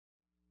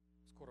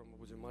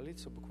будем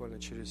молиться буквально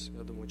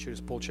я думаю,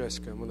 через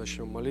полчасика мы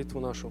начнем молитву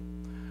нашу.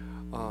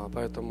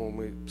 Поэтому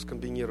мы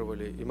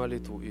скомбинировали и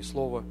молитву, и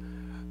слово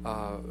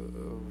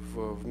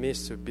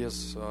вместе,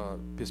 без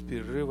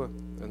перерыва,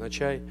 на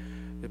чай.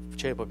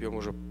 Чай попьем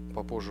уже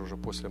попозже, уже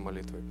после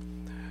молитвы.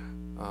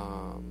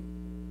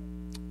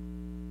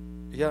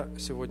 Я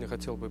сегодня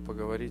хотел бы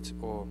поговорить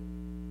о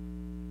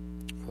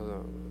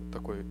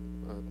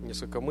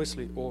несколько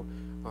мыслей о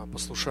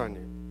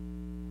послушании.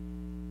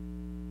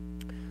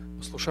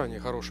 Послушание –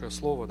 хорошее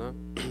слово, да?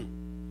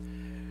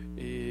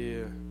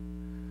 И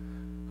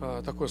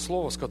такое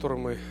слово, с которым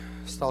мы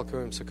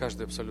сталкиваемся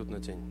каждый абсолютно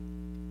день.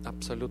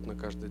 Абсолютно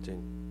каждый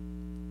день.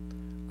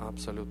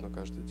 Абсолютно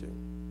каждый день.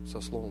 Со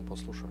словом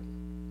послушания.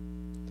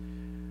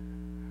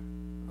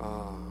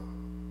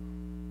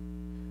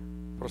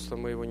 Просто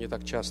мы его не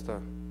так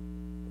часто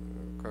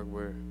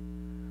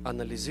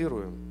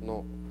анализируем,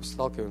 но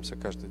сталкиваемся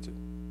каждый день.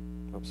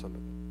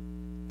 Абсолютно.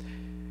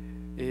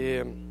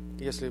 И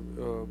если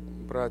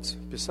брать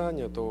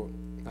Писание, то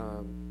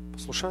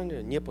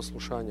послушание,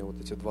 непослушание,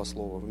 вот эти два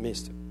слова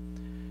вместе.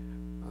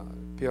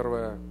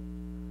 Первое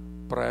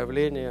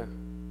проявление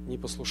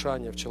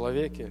непослушания в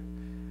человеке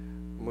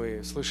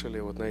мы слышали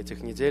вот на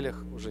этих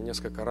неделях уже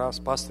несколько раз,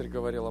 пастырь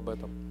говорил об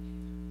этом,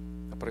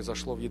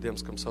 произошло в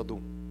Едемском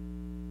саду,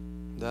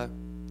 да,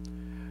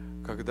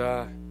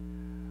 когда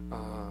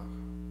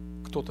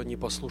кто-то не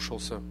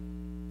послушался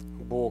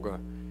Бога,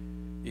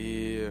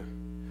 и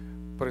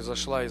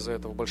произошла из-за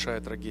этого большая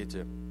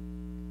трагедия.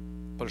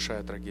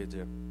 Большая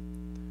трагедия.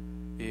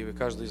 И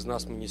каждый из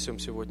нас, мы несем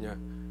сегодня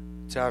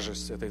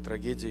тяжесть этой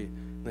трагедии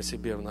на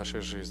себе в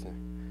нашей жизни.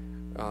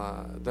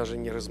 Даже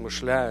не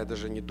размышляя,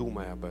 даже не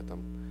думая об этом.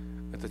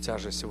 Эта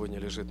тяжесть сегодня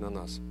лежит на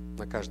нас,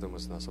 на каждом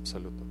из нас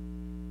абсолютно.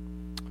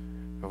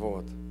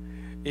 Вот.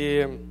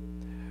 И,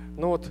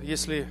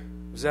 если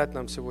взять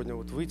нам сегодня,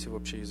 выйти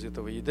вообще из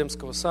этого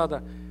Едемского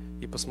сада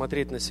и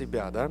посмотреть на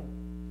себя, да,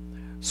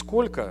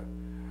 сколько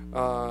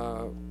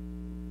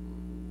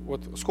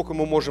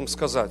мы можем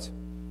сказать,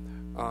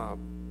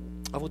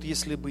 вот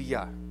если бы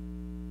я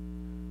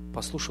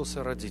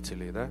послушался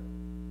родителей, да,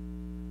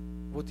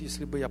 вот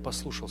если бы я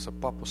послушался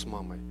папу с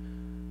мамой,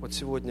 вот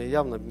сегодня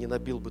явно не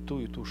набил бы ту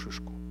и ту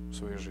шишку в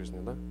своей жизни,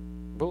 да?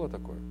 Было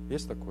такое?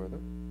 Есть такое, да?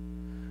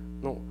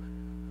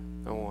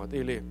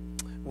 Или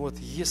вот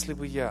если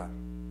бы я,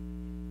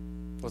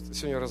 вот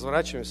сегодня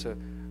разворачиваемся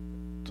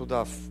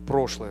туда, в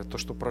прошлое, то,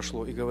 что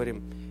прошло, и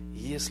говорим,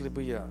 если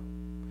бы я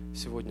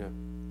сегодня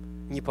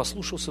не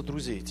послушался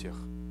друзей тех,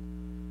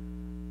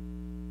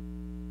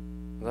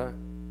 да,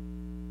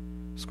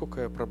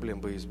 сколько я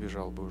проблем бы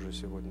избежал бы уже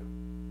сегодня,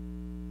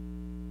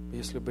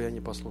 если бы я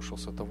не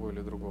послушался того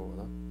или другого,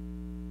 да?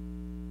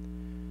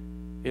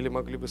 Или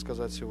могли бы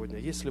сказать сегодня,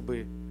 если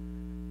бы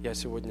я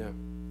сегодня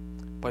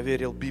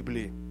поверил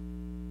Библии,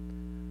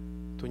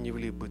 то не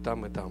влип бы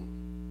там и там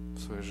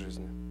в своей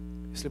жизни.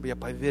 Если бы я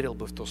поверил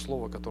бы в то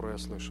слово, которое я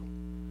слышал.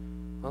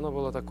 Оно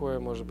было такое,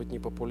 может быть,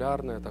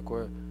 непопулярное,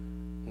 такое,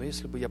 но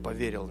если бы я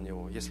поверил в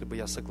него, если бы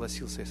я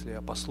согласился, если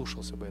я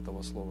послушался бы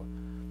этого слова,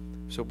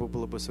 все бы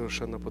было бы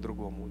совершенно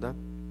по-другому, да?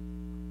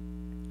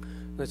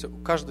 Знаете,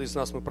 каждый из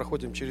нас, мы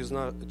проходим через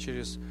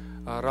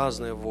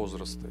разные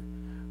возрасты.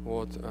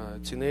 Вот,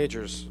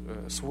 teenagers,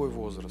 свой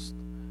возраст.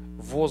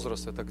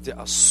 Возраст – это где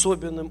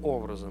особенным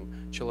образом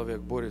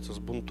человек борется с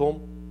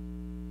бунтом,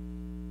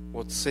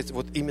 вот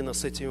именно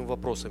с этими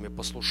вопросами,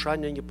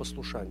 послушание,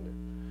 непослушание.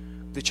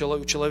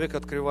 У человека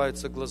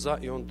открываются глаза,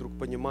 и он вдруг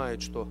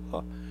понимает, что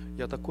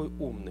я такой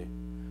умный,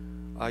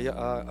 а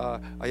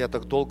я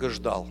так долго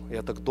ждал,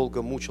 я так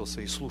долго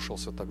мучился и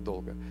слушался так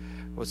долго.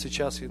 Вот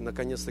сейчас,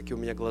 наконец-таки, у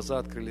меня глаза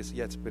открылись,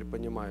 я теперь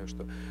понимаю,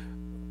 что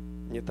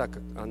не так,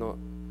 как оно,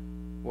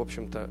 в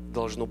общем-то,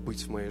 должно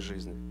быть в моей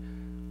жизни.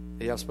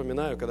 И я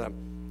вспоминаю, когда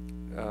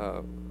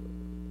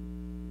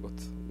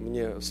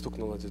мне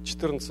стукнуло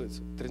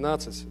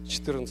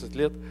 13-14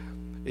 лет,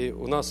 и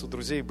у нас, у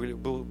друзей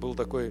был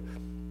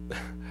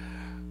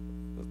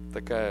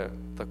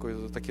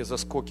такие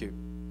заскоки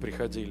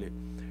приходили.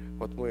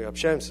 Вот мы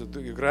общаемся,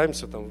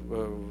 играемся там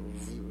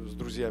с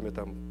друзьями,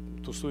 там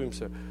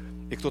тусуемся,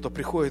 и кто-то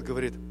приходит,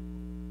 говорит,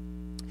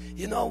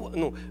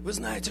 вы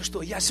знаете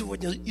что, я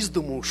сегодня из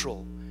дома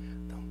ушел.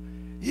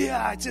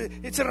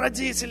 Эти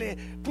родители,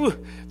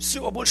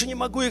 все, больше не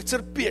могу их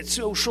терпеть,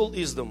 все, ушел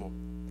из дому.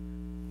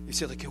 И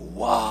все такие,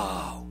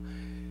 вау,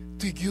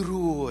 ты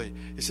герой.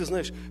 И все,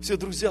 знаешь, все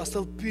друзья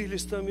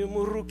столпились, там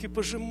ему руки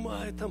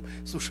пожимают, там,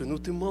 слушай,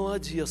 ты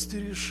молодец, ты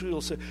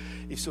решился.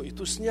 И все, и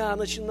тусня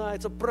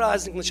начинается,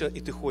 праздник начинается,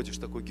 и ты ходишь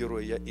такой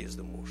герой, я из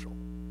дома ушел.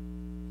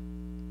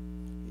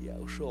 Я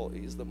ушел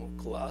из дома,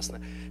 классно.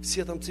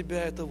 Все там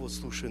тебя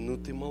слушай,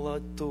 ты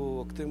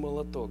молоток,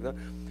 да.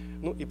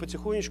 И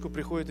потихонечку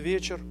приходит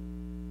вечер,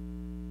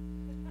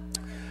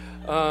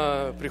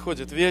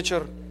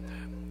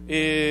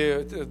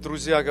 и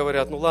друзья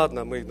говорят,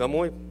 ладно, мы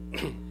домой,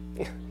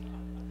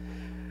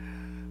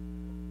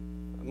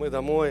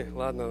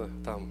 ладно,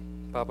 там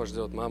папа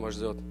ждет, мама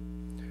ждет,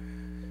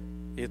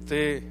 и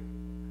ты,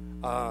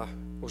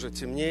 уже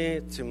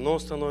темнеет, темно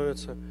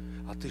становится,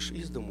 а ты ж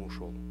из дома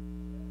ушел,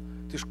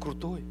 ты ж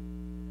крутой.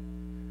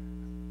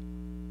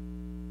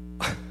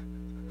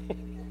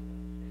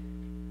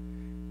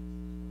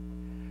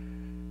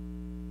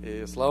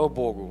 И слава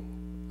Богу,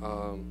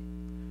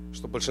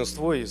 что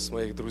большинство из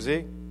моих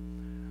друзей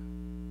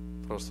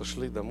просто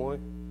шли домой,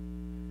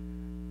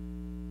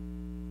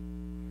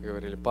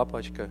 говорили: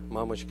 папочка,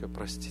 мамочка,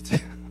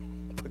 простите,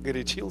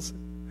 погорячился,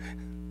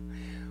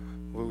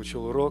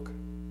 выучил урок.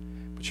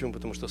 Почему?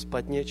 Потому что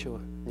спать нечего,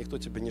 никто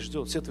тебя не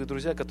ждет. Все твои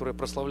друзья, которые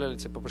прославляли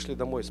тебя, пошли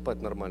домой,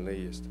 спать нормально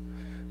и есть.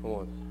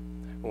 Вот.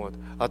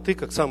 А ты,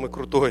 как самый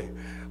крутой,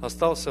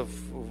 остался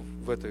в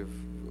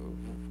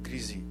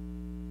грязи.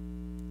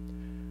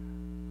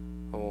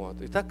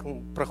 Вот. И так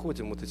мы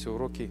проходим вот эти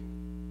уроки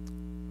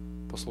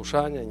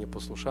послушания,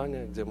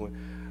 непослушания, где мы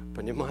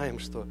понимаем,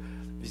 что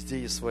везде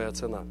есть своя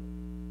цена.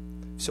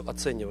 Все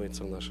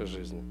оценивается в нашей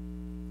жизни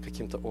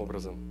каким-то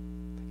образом.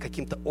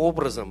 Каким-то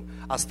образом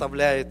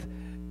оставляет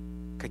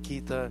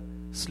какие-то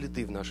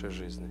следы в нашей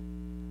жизни.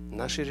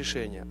 Наши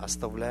решения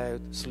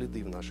оставляют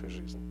следы в нашей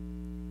жизни.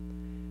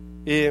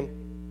 И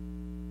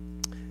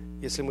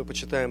если мы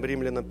почитаем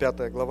Римлянам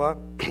 5 глава,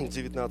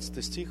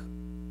 19 стих,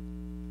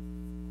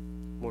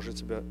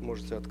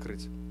 можете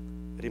открыть.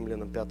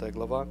 Римлянам 5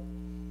 глава.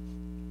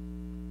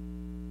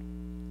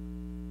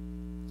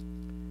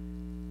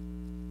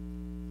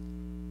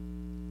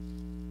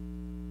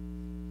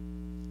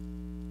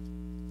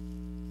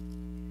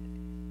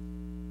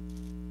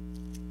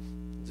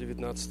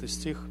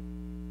 Стих.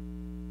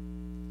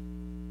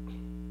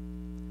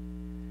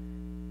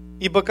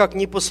 Ибо как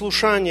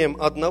непослушанием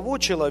одного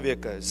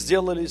человека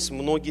сделались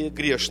многие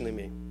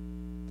грешными,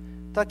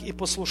 так и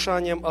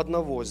послушанием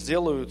одного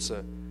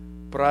сделаются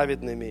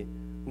праведными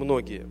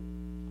многие.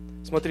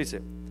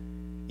 Смотрите.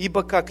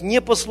 Ибо как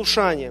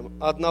непослушанием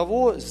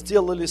одного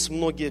сделались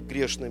многие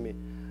грешными,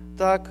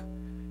 так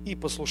и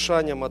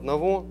послушанием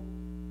одного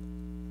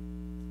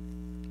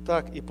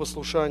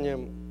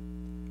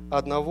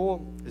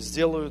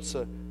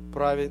сделаются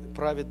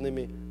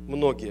праведными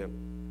многие.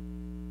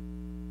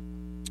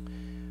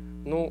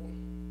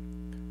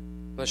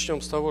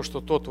 Начнем с того,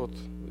 что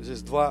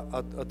здесь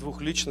о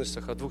двух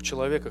личностях, о двух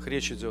человеках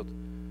речь идет.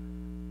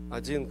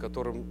 Один,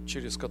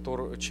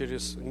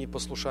 через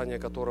непослушание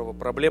которого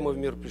проблемы в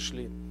мир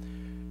пришли.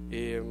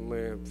 И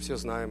мы все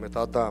знаем,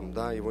 это Адам,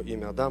 да, его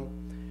имя Адам.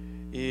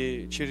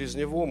 И через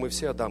него мы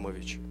все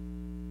Адамовичи.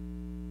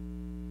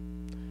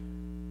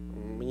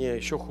 Мне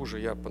еще хуже,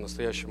 я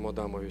по-настоящему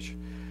Адамович.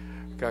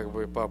 Как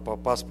бы по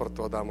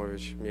паспорту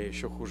Адамович, мне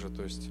еще хуже.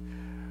 То есть,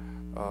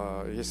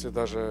 если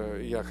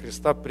даже я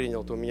Христа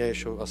принял, то у меня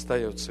еще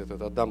остается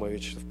этот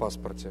Адамович в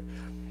паспорте.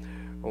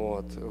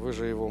 Вы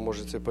же его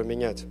можете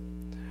поменять.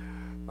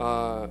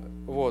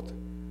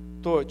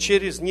 То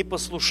через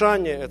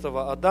непослушание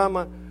этого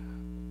Адама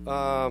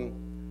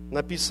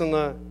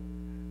написано: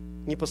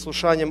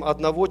 непослушанием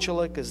одного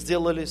человека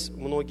сделались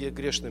многие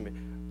грешными.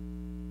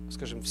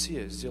 Скажем,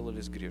 все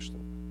сделались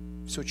грешными.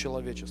 Все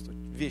человечество,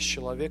 весь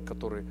человек,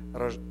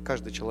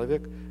 каждый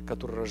человек,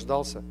 который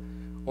рождался,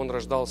 он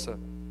рождался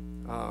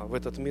в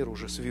этот мир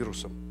уже с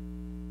вирусом.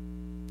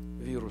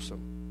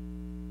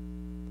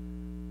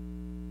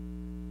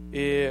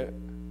 И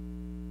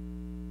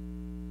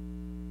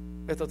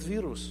этот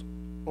вирус,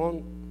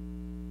 он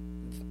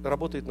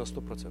работает на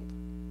 100%.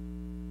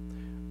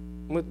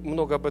 Мы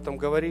много об этом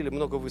говорили,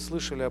 много вы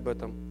слышали об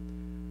этом.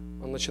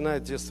 Он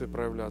начинает в детстве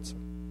проявляться.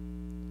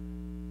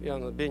 Я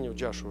на Беню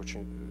Джашу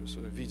очень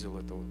видел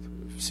это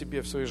в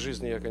себе, в своей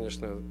жизни я,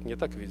 конечно, не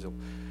так видел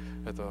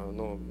это,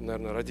 но,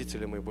 наверное,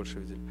 родители мои больше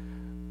видели.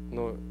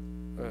 Но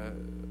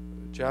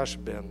Джаш,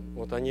 Бен,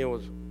 они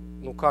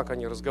как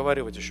они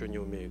разговаривать еще не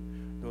умеют.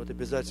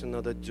 Обязательно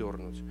надо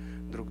дернуть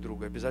друг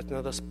друга, обязательно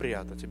надо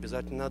спрятать,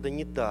 обязательно надо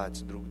не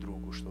дать друг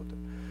другу что-то.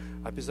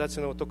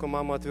 Обязательно только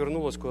мама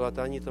отвернулась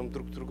куда-то, они там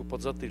друг другу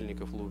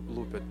подзатыльников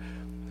лупят.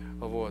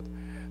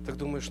 Так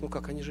думаешь,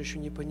 они же еще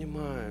не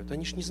понимают.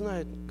 Они же не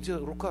знают, где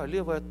рука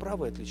левая от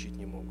правой отличить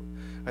не могут.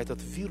 А этот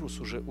вирус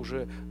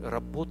уже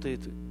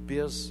работает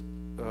без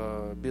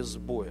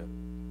сбоя.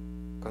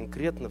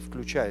 Конкретно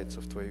включается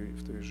в твою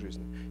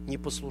жизнь.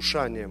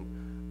 Непослушанием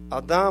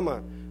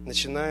Адама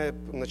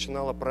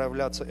начинало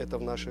проявляться это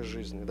в нашей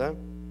жизни. Да?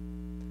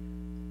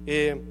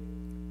 И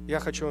я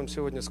хочу вам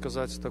сегодня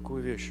сказать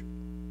такую вещь,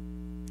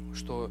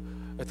 что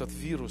этот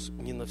вирус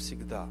не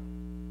навсегда.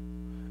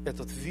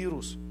 Этот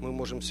вирус мы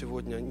можем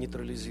сегодня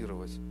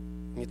нейтрализовать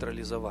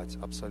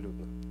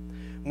абсолютно.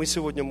 Мы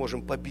сегодня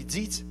можем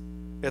победить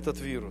этот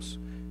вирус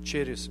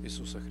через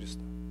Иисуса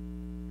Христа.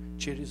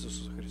 Через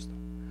Иисуса Христа.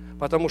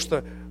 Потому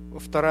что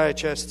вторая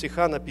часть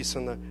стиха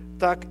написана: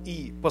 так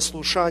и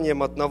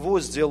послушанием одного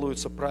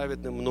сделаются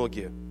праведны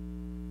многие.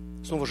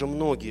 Снова же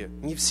многие,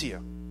 не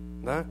все.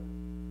 Да?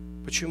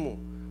 Почему?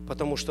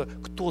 Потому что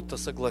кто-то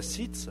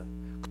согласится,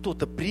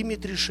 кто-то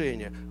примет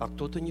решение, а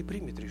кто-то не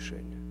примет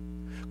решение.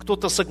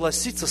 Кто-то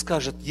согласится,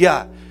 скажет: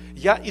 я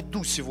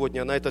иду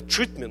сегодня на этот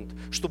тритмент,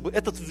 чтобы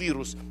этот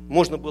вирус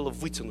можно было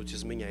вытянуть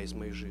из меня, из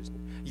моей жизни.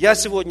 Я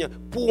сегодня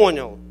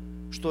понял,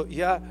 что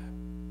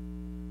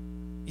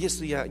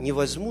если я не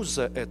возьмусь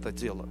за это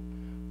дело,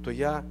 то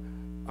я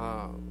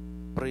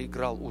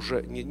проиграл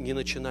уже, не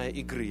начиная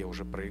игры, я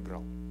уже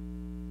проиграл.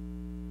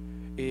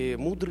 И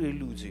мудрые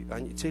люди,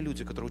 те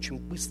люди, которые очень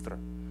быстро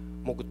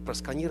могут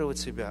просканировать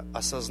себя,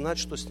 осознать,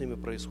 что с ними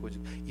происходит,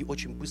 и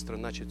очень быстро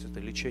начать это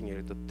лечение,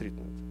 этот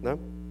тритмент. Да?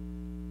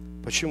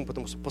 Почему?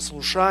 Потому что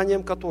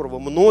послушанием которого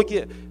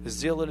многие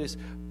сделались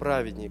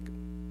праведниками.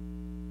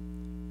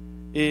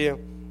 И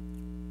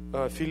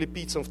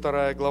Филиппийцам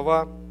 2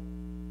 глава,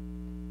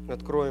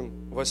 откроем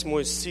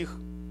 8 стих,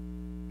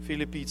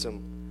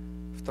 Филиппийцам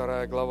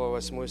 2 глава,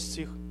 8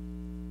 стих,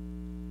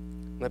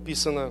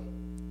 написано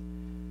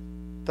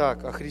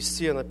так, о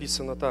Христе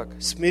написано так: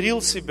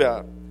 «Смирил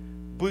себя,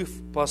 быв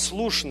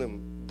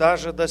послушным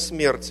даже до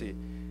смерти,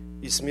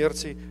 и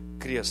смерти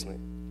крестной».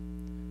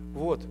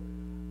 Вот,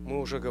 мы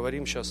уже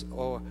говорим сейчас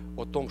о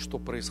том, что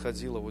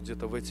происходило вот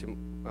где-то в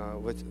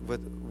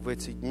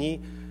эти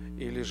дни,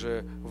 или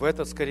же в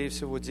этот, скорее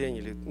всего, день,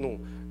 или,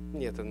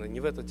 нет, не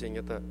в этот день,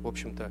 это, в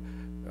общем-то,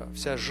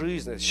 вся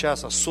жизнь,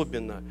 сейчас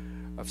особенно,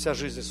 вся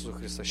жизнь Иисуса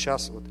Христа,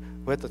 сейчас, вот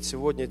в этот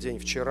сегодня день,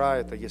 вчера,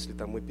 это если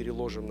там мы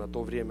переложим на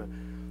то время,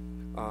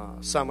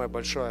 самая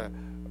большая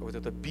вот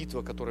эта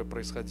битва, которая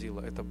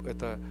происходила,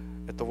 это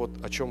вот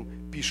о чем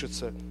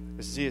пишется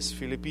здесь,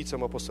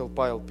 Филиппийцам апостол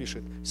Павел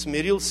пишет: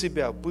 «Смирил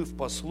себя, быв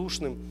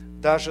послушным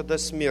даже до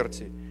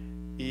смерти,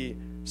 и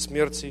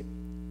смерти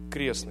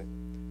крестной».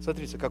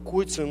 Смотрите,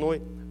 какой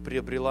ценой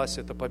приобрелась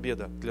эта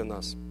победа для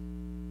нас.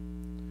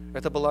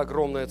 Это была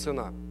огромная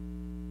цена.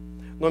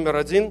 Номер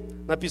 1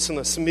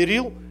 написано: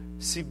 «Смирил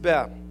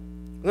себя».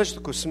 Знаете, что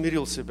такое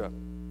смирил себя?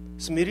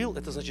 Смирил –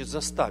 это значит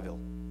заставил.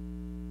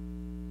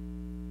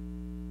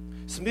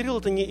 Смирил –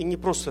 это не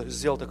просто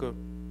сделал такое.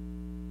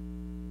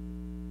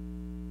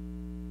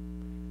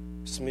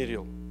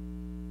 Смирил.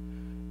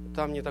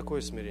 Там не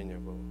такое смирение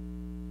было.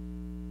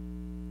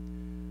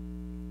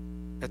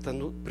 Это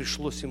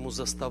пришлось ему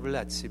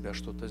заставлять себя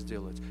что-то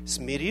сделать.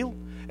 Смирил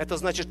 – это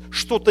значит,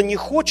 что-то не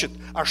хочет,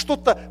 а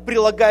что-то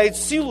прилагает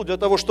силу для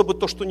того, чтобы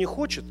то, что не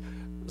хочет,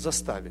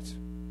 заставить.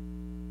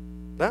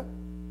 Да?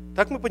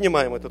 Так мы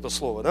понимаем это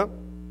слово, да?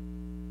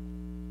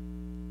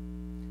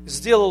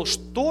 Сделал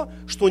то,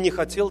 что не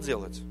хотел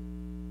делать.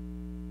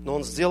 Но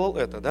он сделал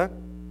это, да?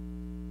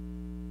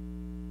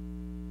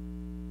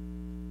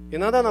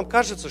 Иногда нам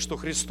кажется, что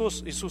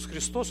Иисус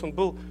Христос, Он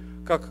был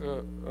как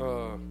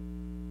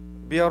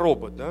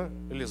биоробот, да?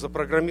 Или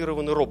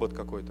запрограммированный робот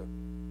какой-то.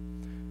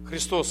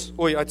 Христос,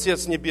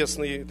 Отец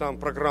Небесный там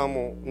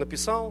программу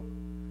написал,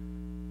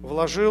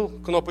 вложил,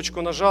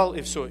 кнопочку нажал,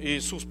 и все, и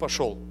Иисус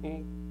пошел.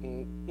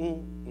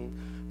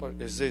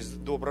 Здесь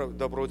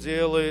добро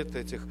делает,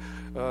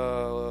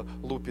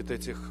 лупит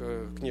этих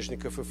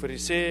книжников и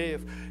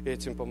фарисеев,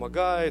 этим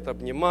помогает,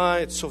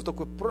 обнимает, все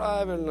такое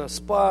правильно,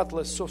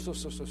 спатлость,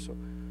 все.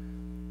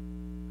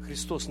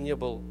 Христос не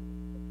был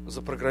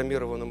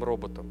запрограммированным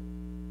роботом.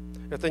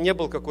 Это не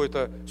был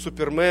какой-то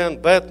Супермен,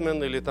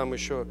 Бэтмен или там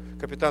еще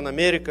Капитан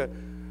Америка.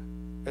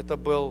 Это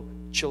был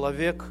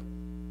человек,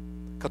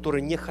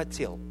 который не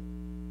хотел.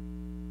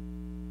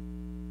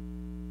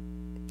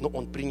 Но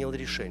он принял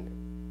решение.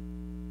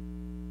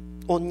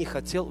 Он не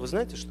хотел, вы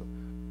знаете что?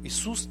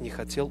 Иисус не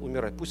хотел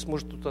умирать. Пусть,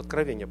 может, тут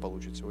откровение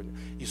получит сегодня.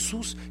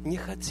 Иисус не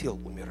хотел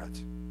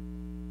умирать.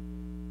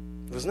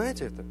 Вы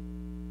знаете это?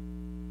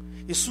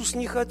 Иисус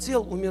не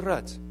хотел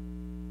умирать.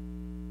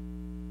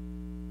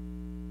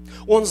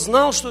 Он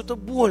знал, что это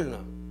больно.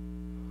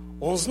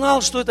 Он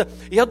знал, что это...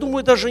 Я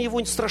думаю, даже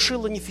его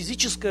страшила не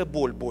физическая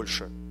боль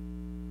больше.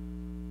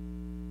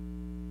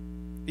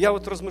 Я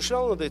вот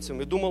размышлял над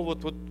этим и думал,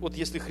 вот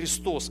если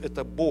Христос –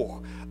 это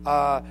Бог,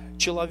 а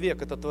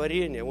человек – это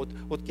творение,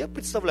 вот я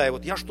представляю,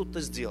 вот я что-то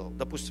сделал,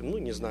 допустим,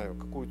 не знаю,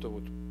 какую-то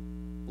вот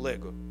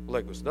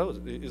Легос, да,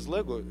 из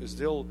Лего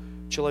сделал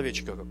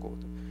человечка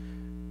какого-то.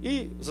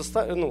 И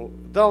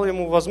дал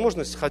ему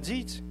возможность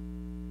ходить.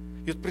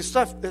 И вот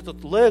представь,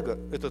 этот Лего,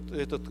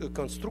 этот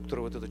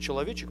конструктор, вот этот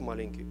человечек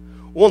маленький,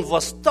 он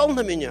восстал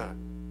на меня,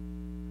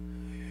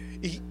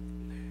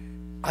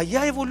 а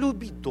я его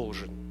любить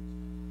должен.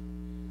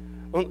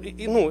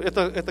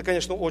 Это,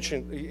 конечно,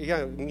 очень...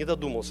 Я не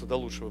додумался до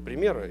лучшего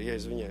примера, я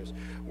извиняюсь.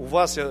 У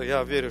вас,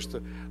 я верю,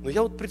 что... Но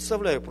я вот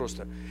представляю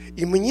просто.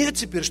 И мне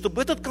теперь,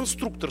 чтобы этот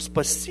конструктор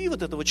спасти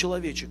вот этого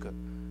человечика,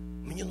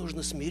 мне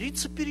нужно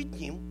смириться перед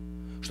ним,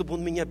 чтобы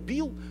он меня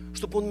бил,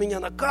 чтобы он меня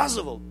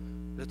наказывал,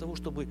 для того,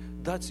 чтобы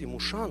дать ему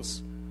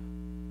шанс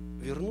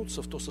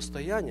вернуться в то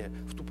состояние,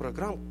 в ту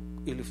программу,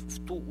 или в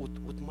ту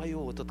вот мое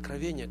вот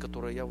откровение,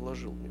 которое я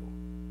вложил в него.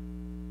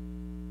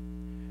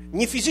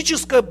 Не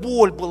физическая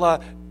боль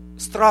была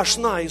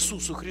страшна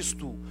Иисусу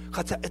Христу,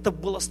 хотя это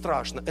было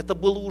страшно, это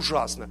было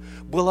ужасно.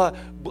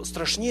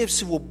 Страшнее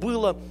всего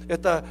было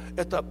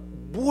это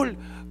боль,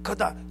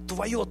 когда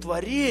твое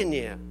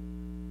творение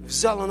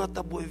взяло над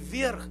тобой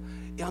вверх,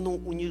 и оно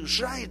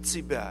унижает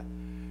тебя.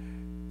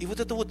 И вот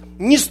это вот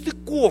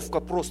нестыковка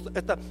просто,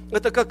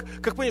 это как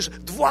понимаешь,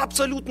 два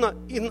абсолютно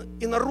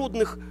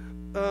инородных,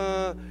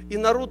 то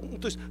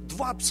есть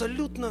два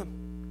абсолютно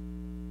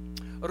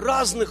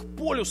разных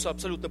полюса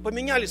абсолютно,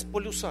 поменялись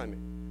полюсами.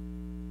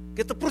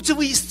 Это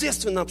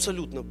противоестественно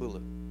абсолютно было.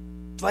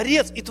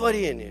 Творец и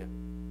творение.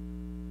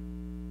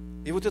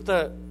 И вот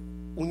это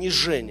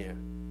унижение,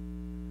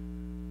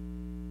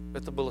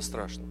 это было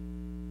страшно.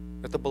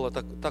 Это было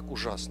так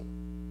ужасно.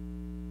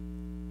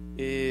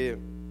 И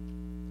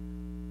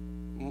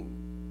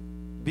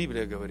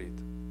Библия говорит,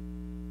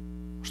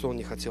 что он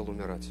не хотел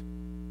умирать.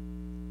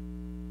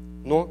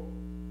 Но,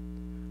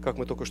 как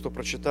мы только что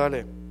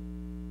прочитали,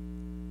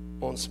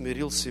 он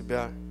смирил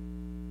себя,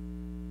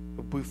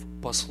 быв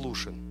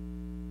послушен.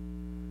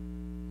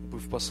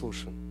 Быв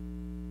послушен.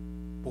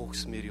 Бог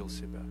смирил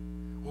себя.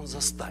 Он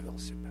заставил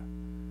себя.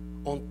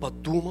 Он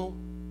подумал,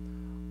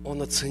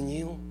 он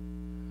оценил,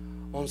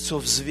 он все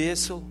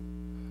взвесил,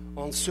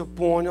 он все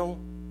понял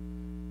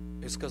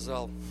и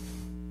сказал: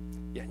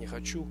 я не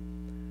хочу,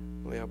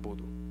 но я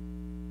буду.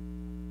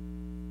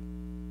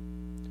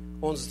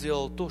 Он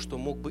сделал то, что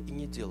мог бы и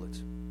не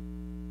делать.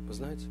 Вы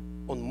знаете,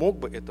 он мог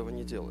бы этого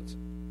не делать,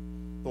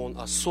 но он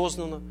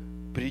осознанно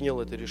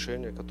принял это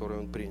решение, которое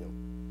он принял.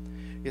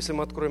 Если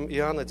мы откроем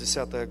Иоанна,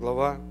 10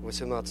 глава,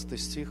 18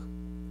 стих.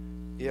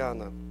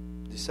 Иоанна,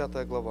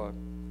 10 глава,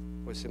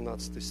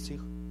 18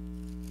 стих.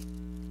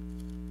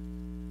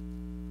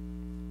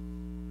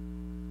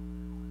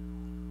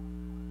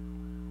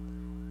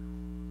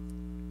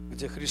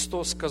 Где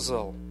Христос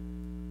сказал: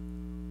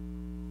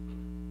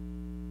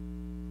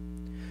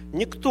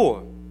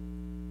 никто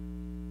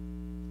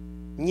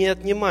не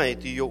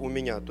отнимает ее у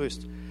меня. То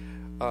есть,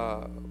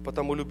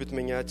 потому любит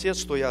меня Отец,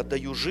 что я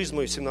отдаю жизнь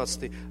мою,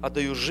 17,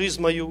 отдаю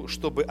жизнь мою,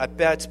 чтобы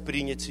опять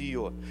принять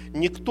ее.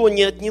 Никто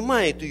не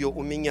отнимает ее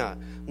у меня,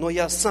 но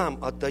я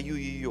сам отдаю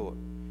ее.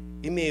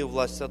 Имею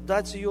власть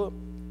отдать ее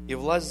и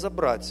власть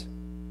забрать,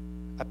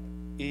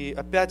 и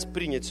опять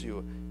принять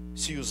ее.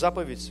 Сию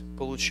заповедь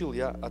получил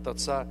я от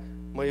Отца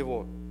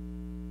моего.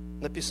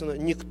 Написано: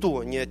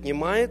 никто не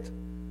отнимает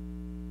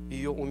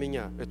ее у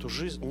меня. Эту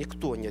жизнь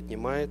никто не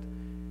отнимает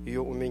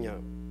ее у меня.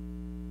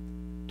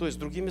 То есть,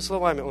 другими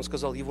словами, он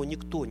сказал, его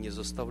никто не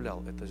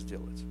заставлял это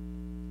сделать.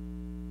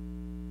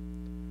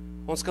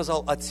 Он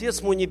сказал: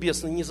 Отец мой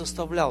Небесный не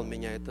заставлял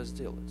меня это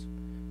сделать.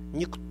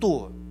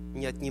 Никто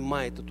не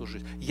отнимает эту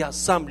жизнь. Я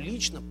сам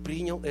лично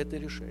принял это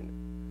решение.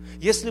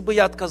 Если бы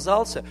я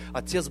отказался,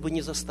 Отец бы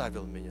не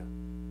заставил меня.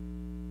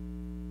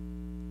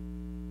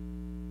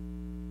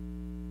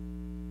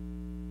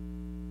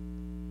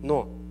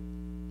 Но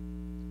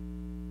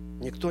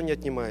никто не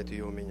отнимает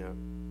ее у меня.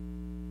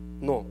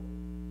 Но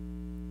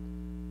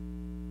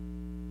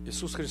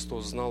Иисус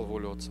Христос знал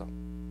волю Отца.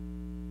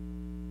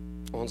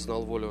 Он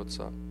знал волю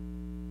Отца.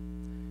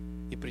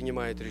 И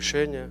принимает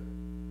решение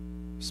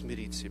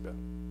смирить себя.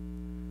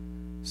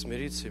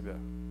 Смирить себя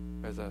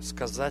 – это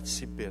сказать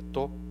себе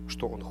то,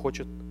 что он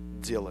хочет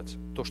делать,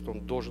 то, что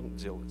он должен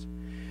делать.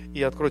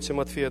 И откройте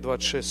Матфея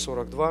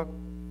 26:42.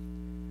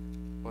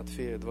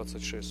 Матфея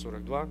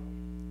 26:42.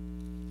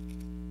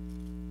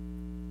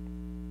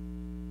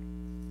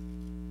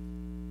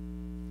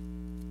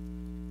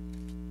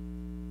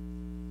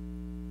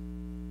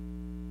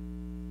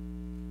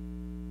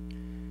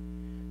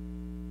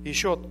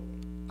 Еще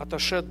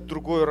отошед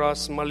другой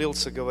раз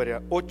молился,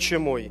 говоря: Отче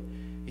мой,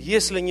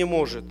 если не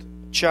может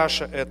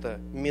чаша эта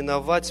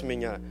миновать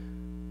меня,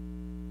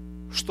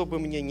 чтобы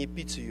мне не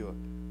пить ее,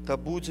 да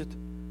будет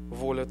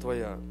воля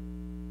Твоя.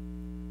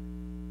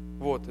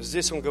 Вот,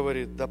 здесь он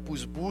говорит: да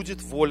пусть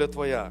будет воля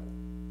Твоя.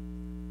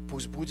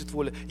 Пусть будет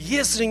воля.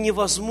 Если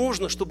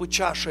невозможно, чтобы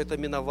чаша эта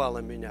миновала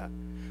меня,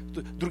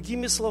 то,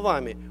 другими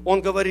словами,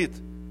 он говорит: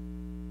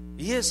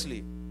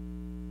 если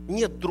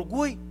нет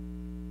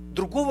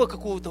другого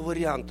какого-то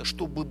варианта,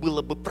 чтобы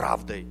было бы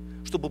правдой,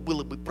 чтобы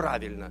было бы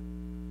правильно,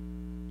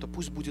 то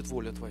пусть будет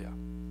воля Твоя.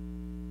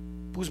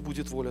 Пусть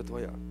будет воля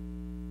Твоя.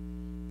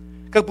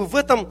 Как бы в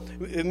этом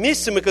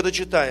месте мы, когда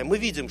читаем, мы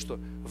видим, что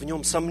в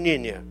нем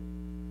сомнение,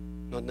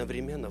 но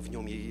одновременно в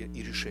нем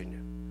и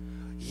решение.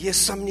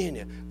 Есть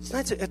сомнения.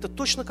 Знаете, это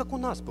точно как у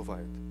нас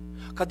бывает.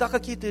 Когда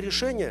какие-то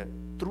решения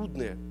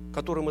трудные,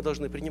 которые мы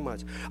должны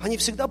принимать, они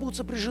всегда будут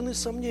сопряжены с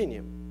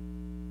сомнением.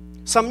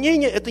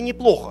 Сомнение – это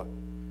неплохо.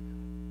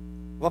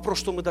 Вопрос,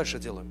 что мы дальше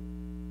делаем?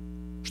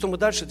 Что мы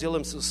дальше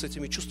делаем с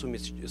этими чувствами,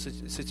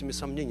 с этими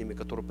сомнениями,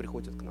 которые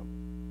приходят к нам?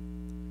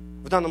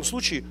 В данном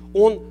случае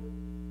он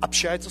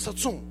общается с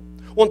отцом.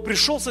 Он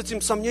пришел с этим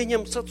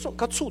сомнением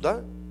к отцу,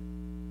 да?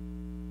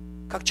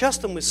 Как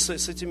часто мы с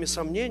этими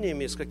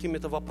сомнениями, с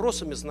какими-то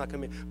вопросами,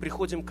 знаками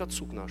приходим к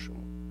отцу, к нашему.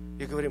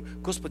 И говорим: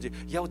 Господи,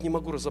 я вот не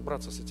могу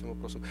разобраться с этим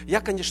вопросом.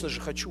 Я, конечно же,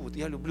 хочу, вот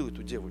я люблю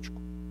эту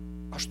девочку.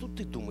 А что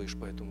ты думаешь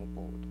по этому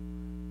поводу?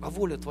 А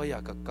воля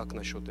Твоя, как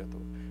насчет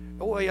этого?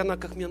 Ой, она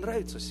как мне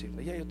нравится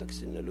сильно, я ее так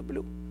сильно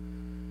люблю.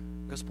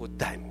 Господь,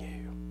 дай мне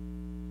ее.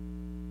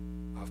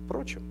 А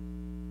впрочем,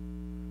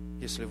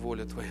 если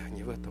воля Твоя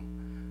не в этом,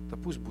 то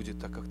пусть будет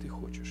так, как Ты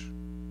хочешь,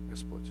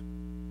 Господь.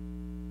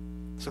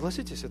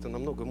 Согласитесь, это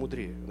намного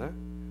мудрее, да?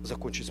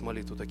 Закончить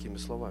молитву такими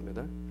словами,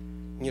 да?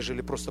 Нежели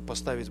просто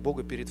поставить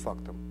Бога перед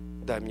фактом.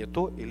 Дай мне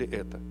то или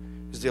это.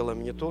 Сделай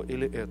мне то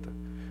или это.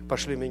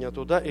 Пошли меня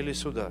туда или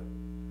сюда.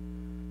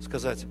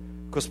 Сказать: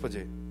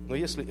 Господи, но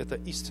если это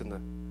истина,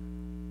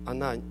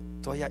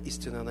 Твоя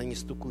истина, она не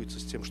стыкуется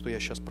с тем, что я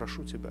сейчас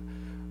прошу Тебя,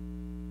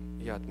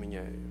 я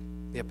отменяю ее.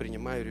 я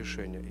принимаю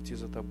решение идти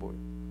за Тобой.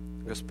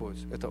 Господь,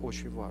 это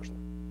очень важно.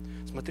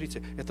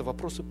 Смотрите, это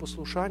вопросы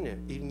послушания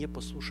или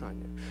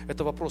непослушания.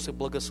 Это вопросы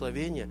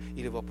благословения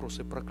или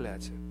вопросы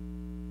проклятия.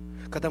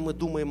 Когда мы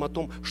думаем о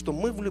том, что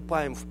мы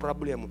влипаем в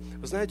проблему,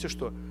 вы знаете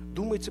что?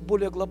 Думайте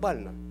более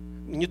глобально.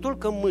 Не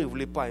только мы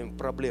влипаем в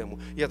проблему.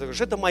 Я говорю,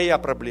 это моя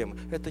проблема.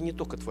 Это не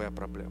только твоя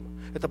проблема.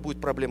 Это будет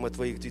проблема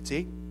твоих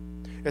детей.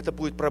 Это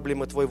будет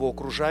проблема твоего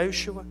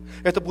окружающего.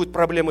 Это будет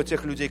проблема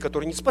тех людей,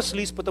 которые не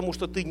спаслись, потому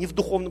что ты не в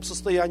духовном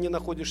состоянии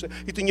находишься,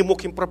 и ты не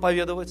мог им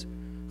проповедовать.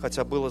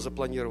 Хотя было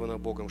запланировано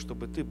Богом,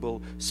 чтобы ты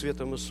был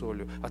светом и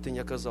солью, а ты не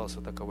оказался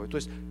таковой. То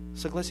есть,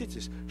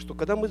 согласитесь, что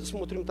когда мы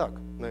смотрим так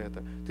на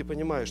это, ты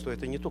понимаешь, что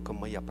это не только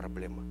моя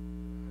проблема.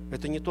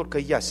 Это не только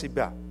я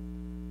себя.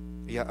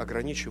 Я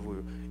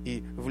ограничиваю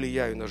и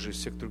влияю на жизнь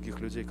всех других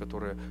людей,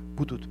 которые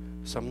будут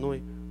со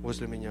мной,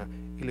 возле меня,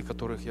 или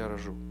которых я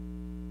рожу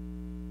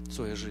в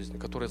своей жизни,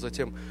 которые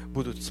затем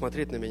будут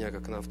смотреть на меня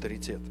как на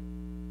авторитет.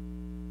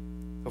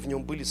 В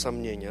нем были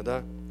сомнения,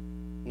 да?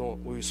 Но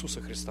у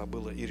Иисуса Христа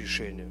было и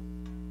решение.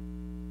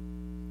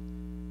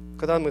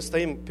 Когда мы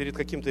стоим перед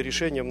каким-то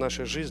решением в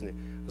нашей жизни,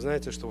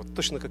 знаете, что вот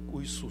точно как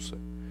у Иисуса,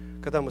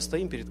 когда мы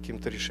стоим перед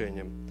каким-то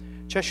решением,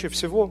 чаще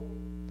всего,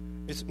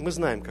 ведь мы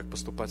знаем, как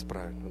поступать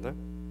правильно, да?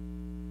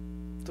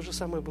 То же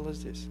самое было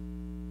здесь.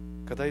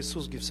 Когда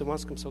Иисус в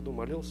Гефсиманском саду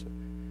молился,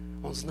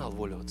 Он знал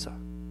волю Отца.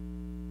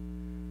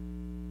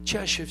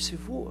 Чаще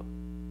всего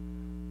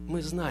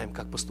мы знаем,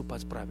 как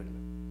поступать правильно.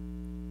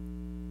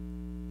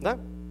 Да?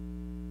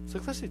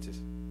 Согласитесь.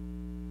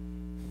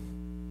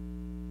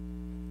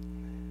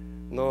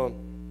 Но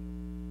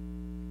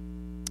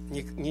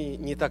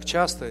не так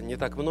часто, не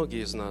так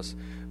многие из нас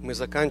мы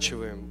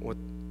заканчиваем, вот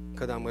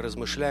когда мы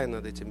размышляем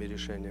над этими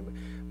решениями,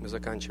 мы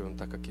заканчиваем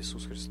так, как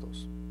Иисус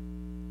Христос.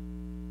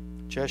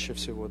 Чаще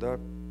всего, да,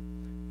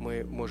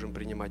 мы можем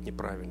принимать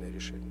неправильные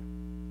решения.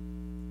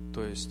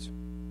 То есть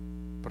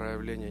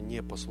проявление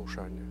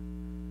непослушания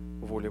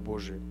воле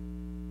Божьей.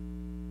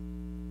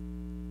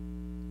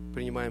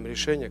 Принимаем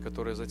решения,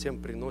 которые затем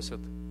приносят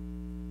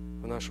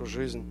в нашу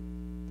жизнь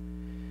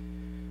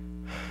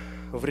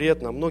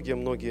вред на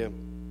многие-многие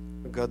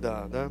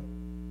года, да?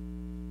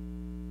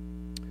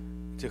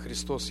 Где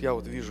Христос, я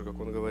вот вижу, как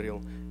Он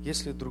говорил,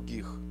 если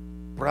других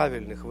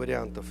правильных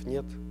вариантов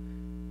нет,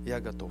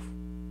 я готов.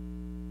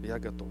 Я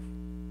готов.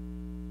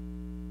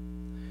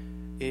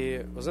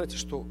 И вы знаете,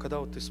 что когда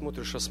вот ты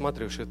смотришь,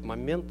 осматриваешь этот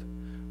момент,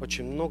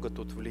 очень много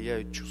тут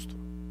влияют чувства.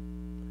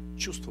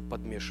 Чувства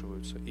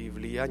подмешиваются, и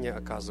влияние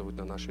оказывают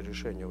на наши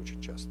решения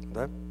очень часто,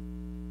 да?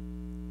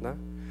 Да?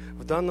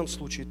 В данном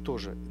случае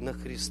тоже на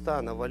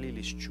Христа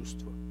навалились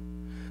чувства.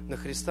 На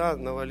Христа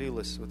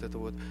навалилась вот эта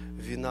вот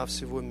вина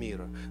всего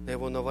мира. На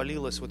Его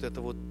навалилась вот эта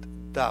вот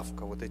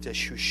давка, вот эти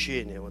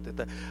ощущения, вот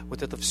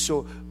это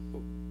все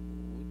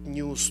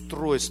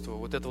неустройство,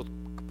 вот это вот,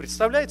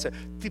 представляете,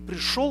 ты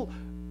пришел,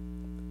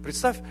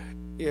 представь,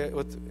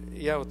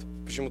 я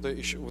почему-то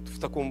еще вот в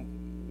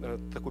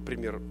такой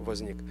пример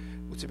возник.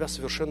 У тебя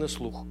совершенный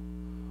слух.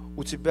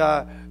 У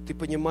тебя, ты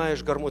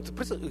понимаешь гармонию.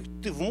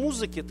 Ты в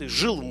музыке, ты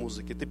жил в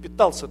музыке, ты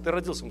питался, ты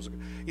родился в музыке.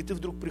 И ты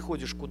вдруг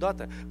приходишь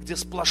куда-то, где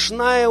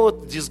сплошная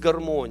вот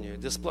дисгармония,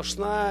 где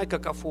сплошная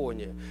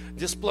какофония,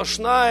 где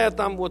сплошная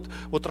там вот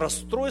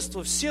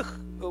расстройство всех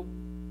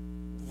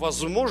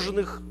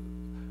возможных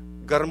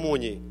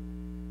гармоний.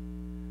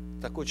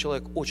 Такой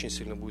человек очень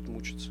сильно будет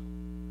мучиться.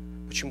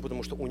 Почему?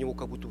 Потому что у него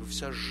как будто бы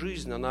вся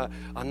жизнь,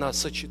 она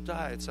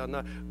сочетается,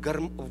 она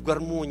в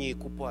гармонии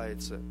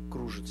купается,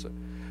 кружится.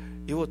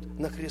 И вот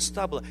на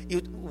Христа было, и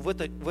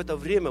вот в это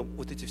время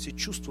вот эти все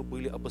чувства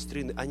были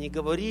обострены. Они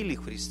говорили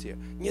Христе,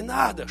 не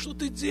надо, что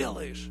ты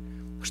делаешь?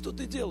 Что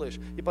ты делаешь?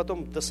 И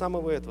потом до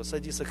самого этого,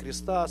 сойди со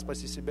Христа,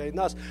 спаси себя и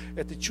нас.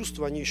 Это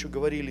чувства они еще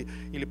говорили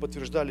или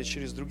подтверждали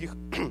через других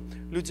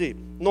людей.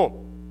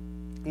 Но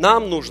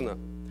нам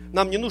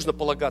не нужно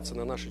полагаться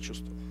на наши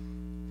чувства.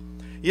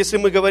 Если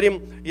мы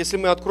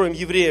откроем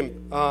Евреям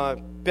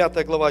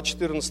 5 глава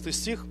 14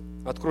 стих,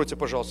 откройте,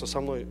 пожалуйста, со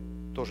мной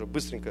тоже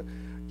быстренько.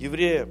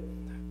 Еврея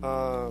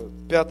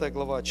 5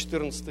 глава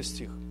 14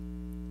 стих.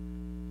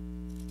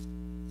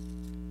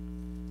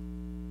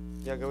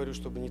 Я говорю,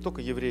 чтобы не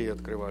только евреи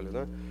открывали,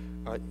 да,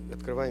 а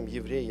открываем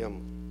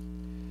евреям.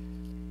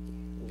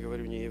 Я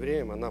говорю не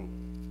евреям, а нам.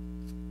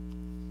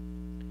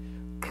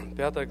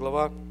 5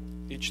 глава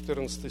и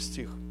 14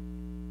 стих.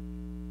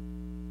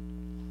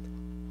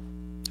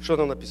 Что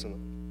там написано?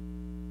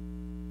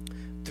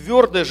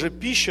 Твердая же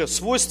пища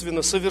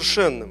свойственна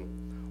совершенным,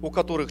 у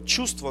которых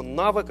чувства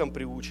навыком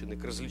приучены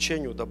к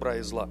развлечению добра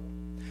и зла.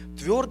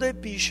 Твердая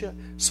пища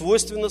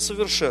свойственна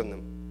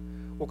совершенным,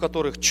 у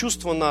которых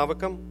чувства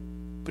навыком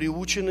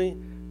приучены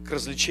к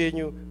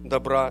развлечению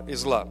добра и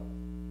зла.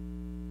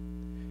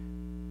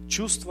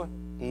 Чувства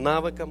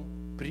навыком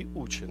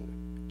приучены.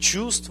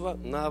 Чувства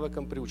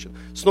навыком приучены.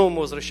 Снова мы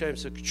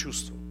возвращаемся к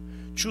чувствам.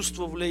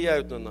 Чувства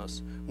влияют на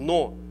нас,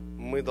 но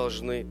мы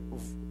должны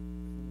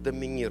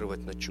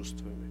доминировать над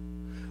чувствами.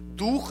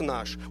 дух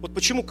наш. Вот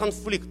почему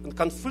конфликт?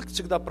 Конфликт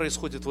всегда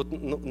происходит вот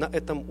на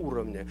этом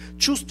уровне.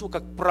 Чувства,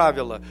 как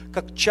правило,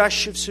 как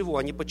чаще всего,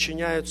 они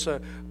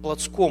подчиняются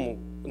плотскому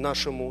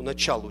нашему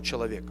началу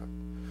человека.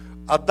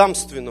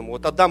 Адамственному,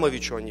 вот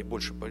Адамовичу они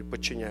больше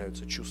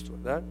подчиняются, чувства.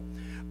 Да?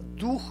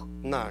 Дух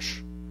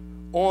наш,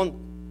 он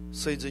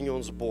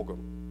соединен с Богом.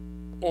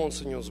 Он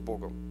соединен с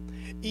Богом.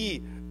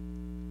 И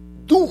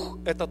дух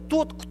 – это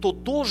тот, кто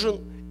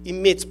должен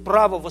иметь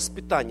право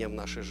воспитания в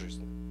нашей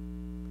жизни.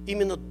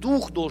 Именно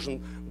дух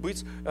должен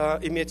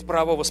иметь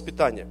право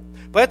воспитания.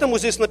 Поэтому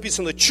здесь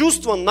написано,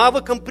 чувства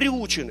навыкам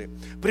приучены.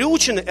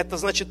 Приучены – это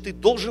значит, ты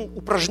должен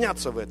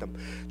упражняться в этом.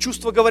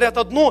 Чувства говорят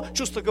одно,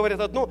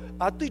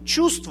 а ты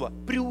чувства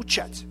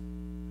приучать.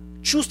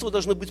 Чувства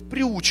должны быть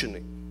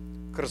приучены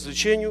к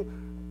развлечению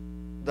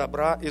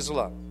добра и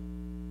зла.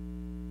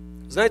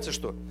 Знаете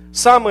что?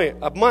 Самое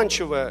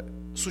обманчивое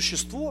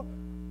существо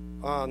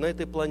на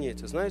этой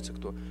планете, знаете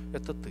кто?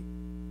 Это ты.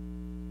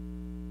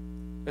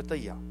 Это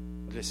я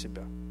для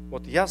себя.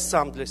 Вот я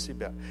сам для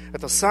себя.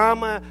 Это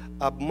самая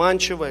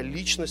обманчивая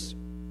личность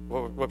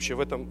вообще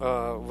в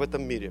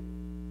этом мире.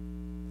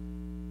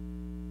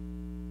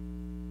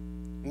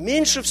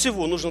 Меньше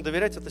всего нужно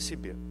доверять это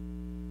себе.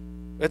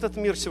 Этот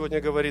мир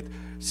сегодня говорит,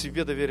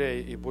 себе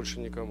доверяй и больше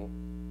никому.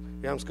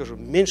 Я вам скажу,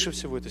 меньше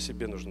всего это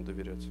себе нужно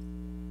доверять.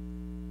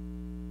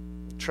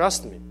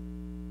 Trust me.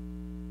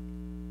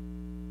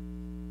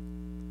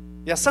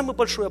 Я самый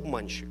большой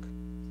обманщик.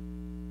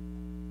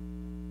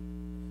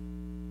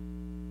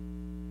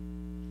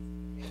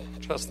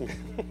 Trust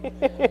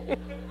me.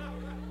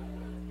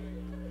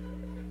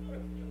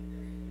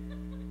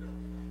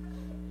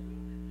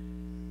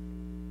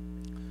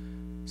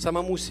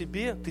 Самому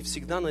себе ты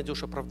всегда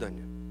найдешь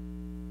оправдание.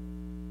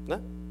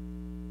 Да?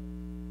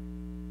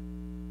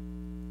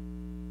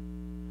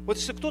 Вот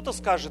если кто-то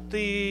скажет,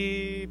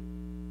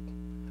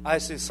 а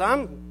если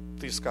сам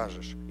ты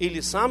скажешь,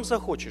 или сам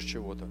захочешь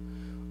чего-то,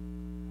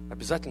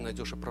 обязательно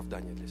найдешь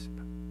оправдание для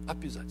себя.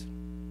 Обязательно.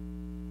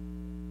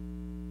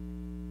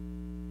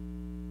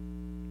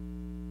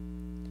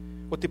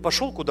 Вот ты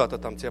пошел куда-то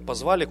там, тебя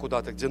позвали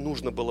куда-то, где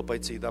нужно было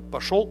пойти, да,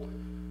 пошел,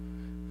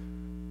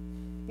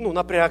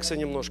 напрягся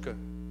немножко,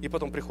 и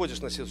потом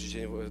приходишь на следующий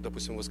день,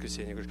 допустим, в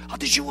воскресенье, говоришь, а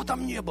ты чего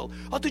там не был?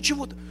 А ты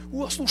чего-то?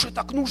 Слушай,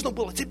 так нужно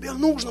было, тебе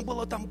нужно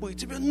было там быть,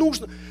 тебе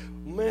нужно.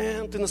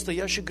 Ты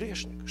настоящий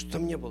грешник, что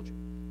там не был.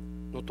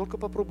 Но только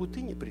попробуй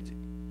ты не приди,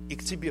 и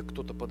к тебе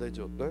кто-то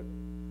подойдет, да?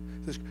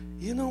 Ты скажешь,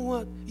 you know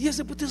what?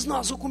 Если бы ты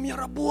знал, сколько у меня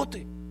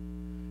работы,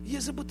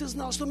 если бы ты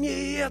знал, что мне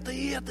и это,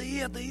 и это, и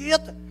это, и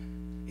это,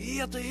 и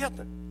это, и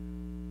это.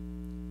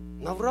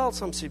 Наврал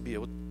сам себе,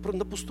 вот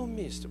на пустом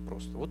месте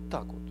просто, вот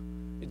так вот.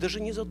 И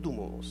даже не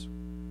задумывался.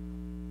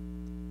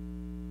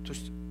 То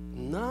есть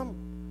нам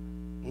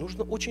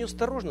нужно очень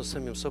осторожно с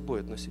самим собой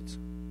относиться.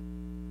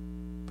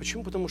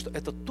 Почему? Потому что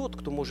это тот,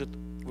 кто может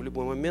в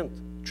любой момент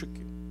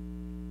чуки.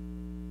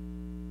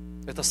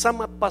 Это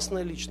самая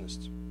опасная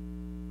личность.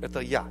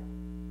 Это я.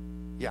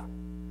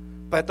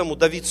 Поэтому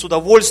Давид с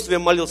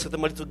удовольствием молился этой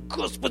молитвой: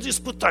 Господи,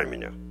 испытай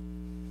меня.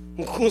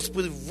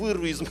 Господи,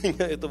 вырви из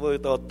меня этого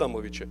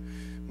Адамовича.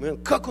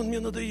 Как он мне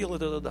надоел,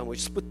 этот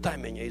Адамович. Испытай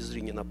меня и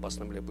зри не на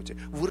опасном ли пути.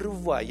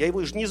 Вырывай. Я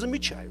его же не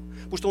замечаю.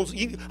 Потому что он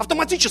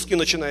автоматически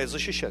начинает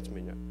защищать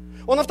меня.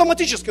 Он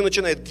автоматически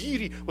начинает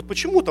гири. Вот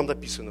почему там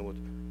написано вот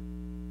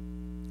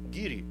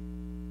гири?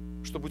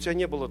 Чтобы у тебя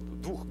не было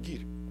двух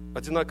гирь.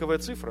 Одинаковая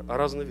цифра, а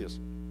разный вес.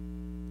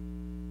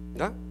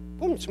 Да?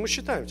 Помните, мы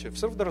считаем в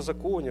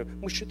второзаконии,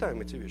 мы считаем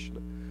эти вещи.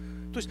 Да?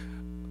 То есть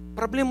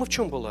проблема в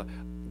чем была?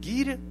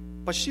 Гиря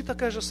почти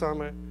такая же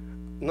самая.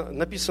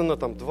 Написано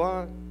там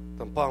 2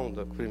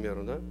 паунда, к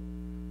примеру, да?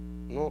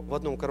 Но в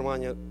одном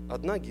кармане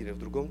одна гиря, в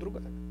другом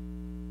другая.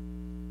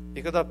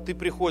 И когда ты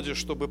приходишь,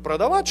 чтобы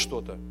продавать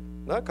что-то,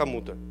 да,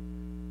 кому-то,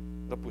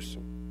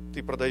 допустим,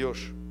 ты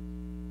продаешь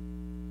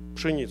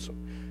пшеницу,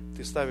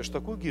 ты ставишь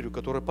такую гирю,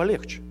 которая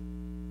полегче,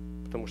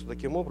 потому что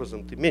таким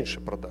образом ты меньше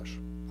продашь,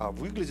 а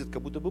выглядит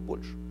как будто бы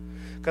больше.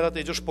 Когда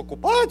ты идешь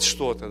покупать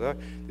что-то, да,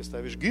 ты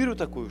ставишь гирю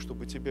такую,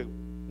 чтобы тебе,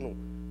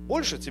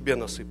 больше тебе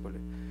насыпали.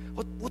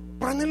 Вот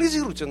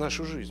проанализируйте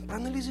нашу жизнь,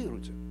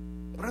 проанализируйте.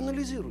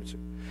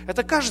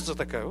 Это кажется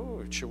такая,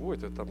 чего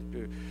это там,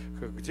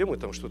 где мы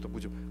там что-то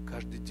будем.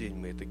 Каждый день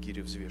мы это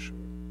гири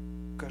взвешиваем.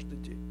 Каждый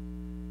день.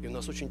 И у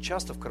нас очень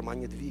часто в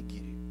кармане 2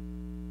 гири.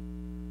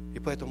 И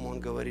поэтому он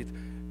говорит,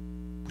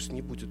 пусть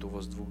не будет у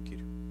вас 2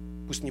 гирь.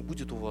 Пусть не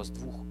будет у вас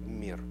 2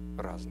 мер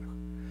разных.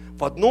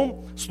 В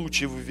одном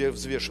случае вы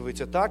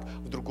взвешиваете так,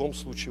 в другом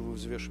случае вы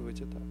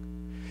взвешиваете так.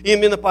 И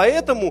именно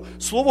поэтому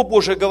Слово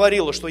Божие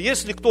говорило, что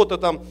если кто-то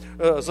там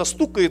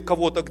застукает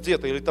кого-то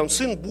где-то, или там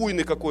сын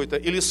буйный какой-то,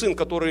 или сын,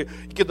 который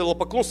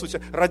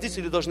идолопоклонствует,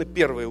 родители должны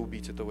первые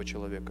убить этого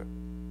человека.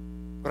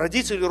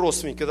 Родители,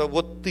 родственники,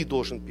 вот ты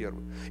должен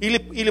первый.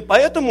 Или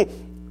поэтому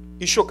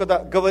еще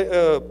когда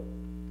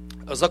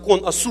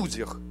закон о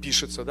судьях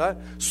пишется, да,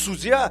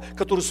 судья,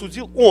 который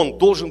судил, он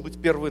должен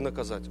быть первый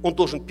наказать. Он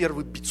должен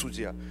первый бить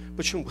судья.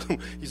 Почему?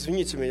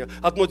 Извините меня,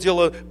 одно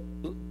дело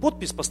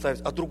подпись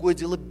поставить, а другое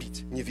дело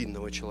бить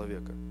невинного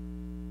человека.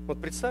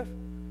 Вот представь,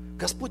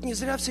 Господь не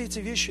зря все эти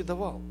вещи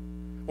давал.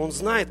 Он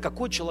знает,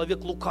 какой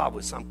человек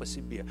лукавый сам по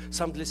себе,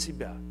 сам для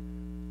себя.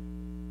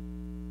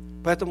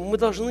 Поэтому мы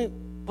должны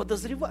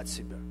подозревать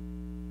себя.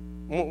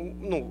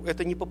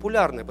 Это не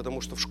популярно, потому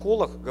что в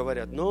школах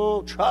говорят,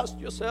 no, trust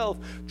yourself,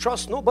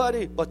 trust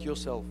nobody but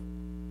yourself.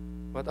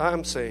 But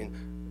I'm saying,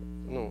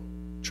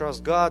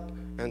 trust God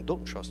and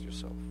don't trust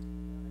yourself.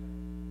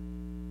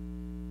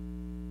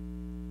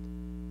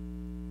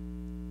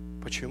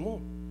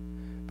 Почему?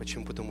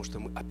 Почему? Потому что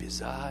мы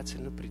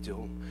обязательно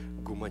придем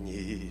к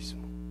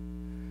гуманизму.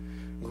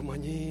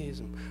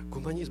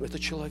 Гуманизм – это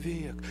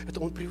человек, это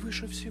он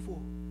превыше всего.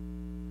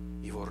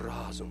 Его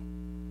разум.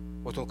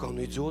 Вот он, когда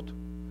он идет,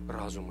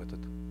 разум этот,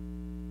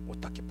 вот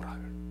так и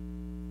правильно.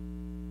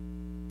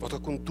 Вот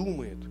как он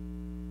думает,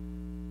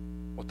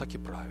 вот так и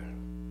правильно.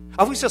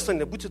 А вы все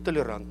остальные будьте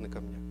толерантны ко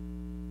мне.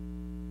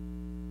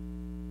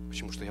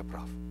 Почему? Что я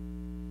прав.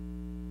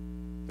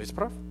 Ведь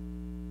прав?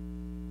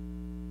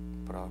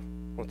 Прав.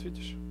 Вот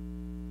видишь?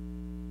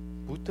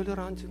 Будь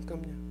толерантен ко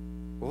мне.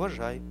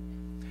 Уважай.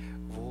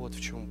 Вот в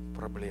чем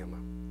проблема.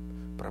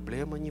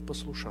 Проблема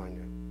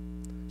непослушания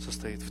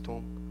состоит в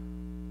том,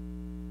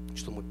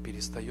 что мы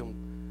перестаем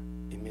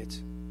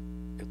иметь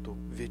эту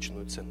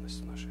вечную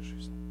ценность в нашей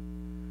жизни,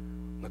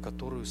 на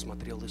которую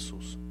смотрел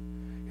Иисус.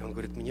 И Он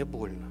говорит, мне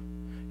больно,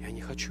 я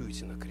не хочу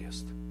идти на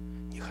крест,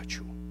 не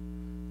хочу,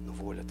 но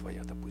воля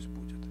Твоя-то пусть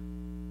будет.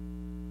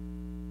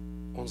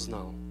 Он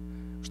знал,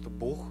 что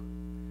Бог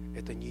 –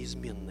 это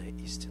неизменная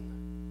истина,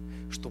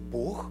 что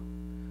Бог,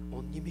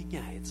 Он не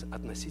меняется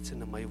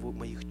относительно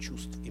моих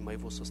чувств и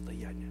моего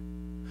состояния.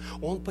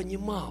 Он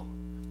понимал,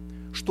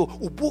 что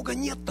у Бога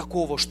нет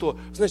такого, что,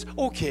 знаешь,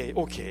 окей,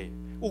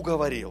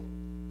 уговорил.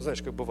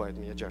 Знаешь, как бывает,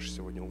 меня Джаша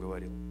сегодня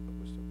уговорил,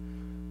 допустим.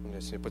 У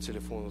меня сегодня по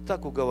телефону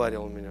так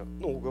уговаривал меня,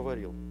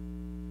 уговорил.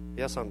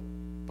 Я сам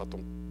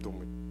потом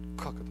думаю,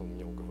 как это он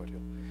меня уговорил.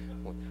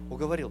 Вот.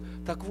 Уговорил.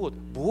 Так вот,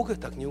 Бога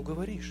так не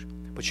уговоришь.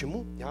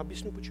 Почему? Я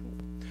объясню почему.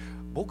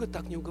 Бога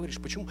так не уговоришь.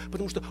 Почему?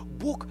 Потому что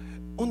Бог,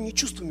 Он не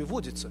чувствами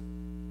водится,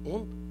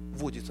 Он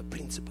водится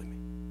принципами.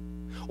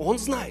 Он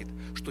знает,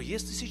 что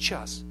если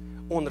сейчас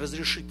Он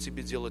разрешит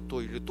тебе делать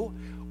то или то,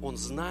 Он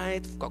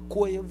знает, в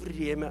какое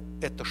время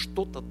это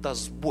что-то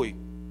даст сбой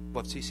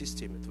во всей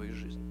системе твоей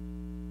жизни.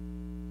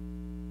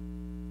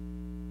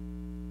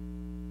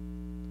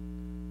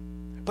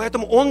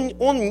 Поэтому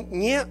Он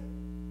не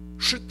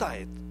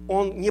шитает,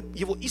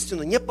 Его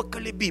истина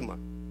непоколебима.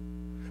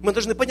 Мы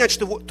должны понять,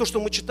 что то,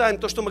 что мы читаем,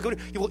 то, что мы говорим,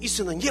 Его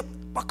истина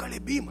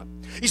непоколебима.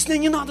 И с ней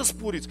не надо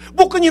спорить.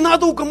 Бога не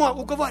надо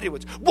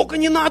уговаривать. Бога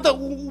не надо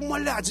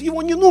умолять.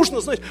 Его не нужно,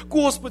 знаешь,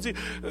 Господи,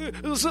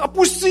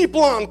 опусти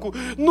планку.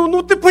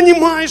 Ну ты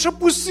понимаешь,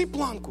 опусти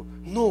планку.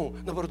 Но,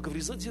 наоборот,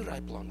 говори,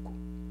 задирай планку.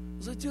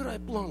 Задирай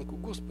планку,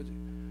 Господи.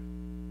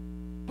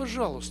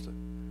 Пожалуйста.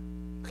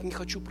 Не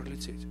хочу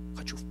пролететь.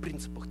 Хочу в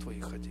принципах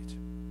Твоих ходить.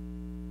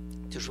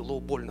 Тяжело,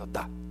 больно,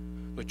 да.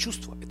 Но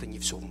чувство – это не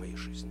все в моей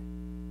жизни.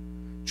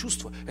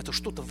 Чувство – это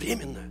что-то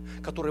временное,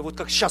 которое вот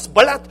как сейчас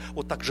болят,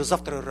 вот так же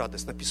завтра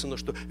радость. Написано,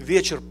 что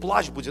вечер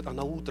плач будет, а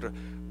на утро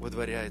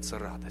выдворяется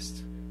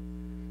радость.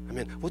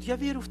 Аминь. Вот я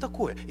верю в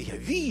такое, и я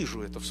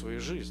вижу это в своей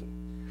жизни.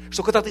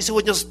 Что когда ты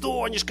сегодня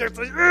стонешь,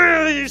 кажется,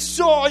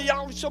 все,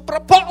 я все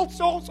пропал,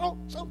 все.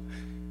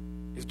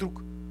 И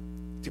вдруг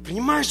ты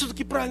принимаешь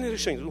все-таки правильное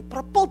решение. Ну,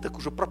 пропал, так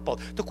уже пропал.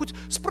 Так хоть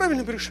с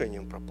правильным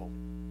решением пропал.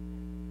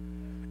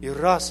 И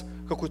раз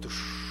какой-то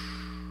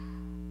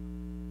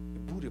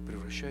буря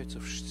превращается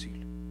в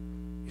штиль,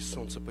 и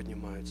солнце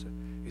поднимается,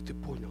 и ты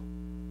понял,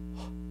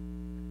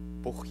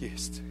 Бог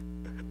есть,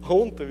 а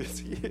Он-то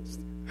ведь есть,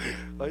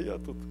 а я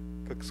тут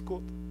как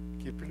скот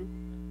киплю,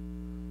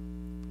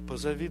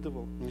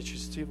 позавидовал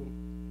нечестивым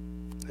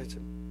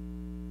этим.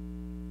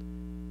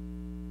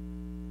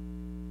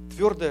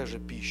 Твердая же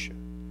пища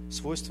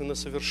свойственна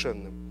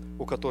совершенным,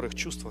 у которых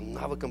чувства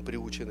навыком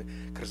приучены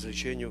к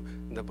развлечению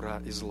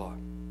добра и зла.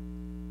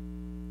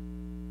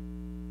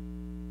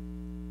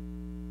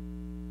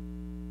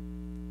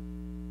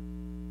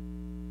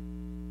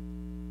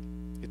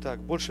 Итак,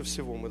 больше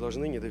всего мы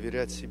должны не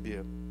доверять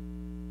себе,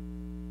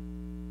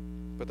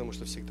 потому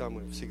что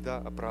мы всегда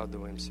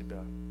оправдываем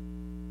себя.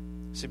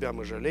 Себя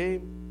мы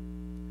жалеем,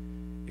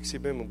 и к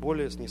себе мы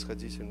более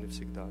снисходительны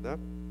всегда, да?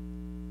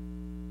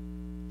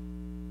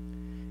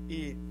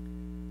 И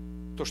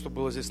то, что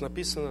было здесь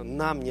написано,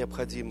 нам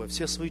необходимо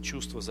все свои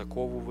чувства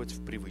заковывать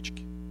в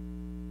привычки,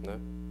 да?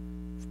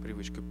 В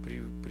привычку,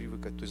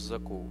 привыкать, то есть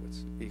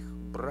заковывать, их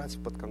брать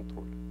под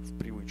контроль, в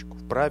привычку,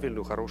 в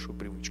правильную, хорошую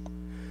привычку.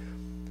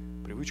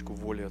 Привычку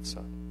воли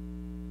Отца.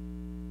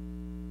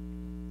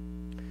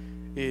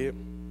 И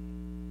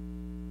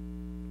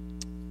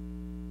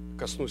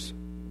коснусь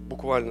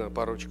буквально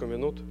парочку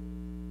минут.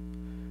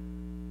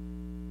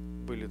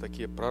 Были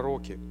такие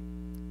пророки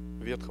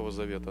Ветхого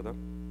Завета, да?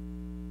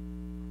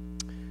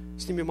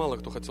 С ними мало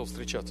кто хотел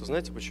встречаться.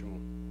 Знаете почему?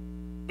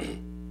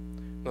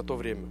 На то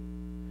время.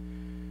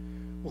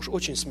 Уж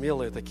очень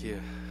смелые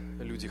такие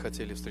люди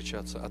хотели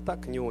встречаться, а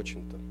так не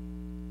очень-то.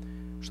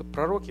 Что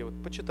пророки, вот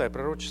почитай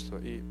пророчество,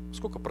 и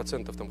сколько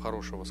процентов там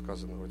хорошего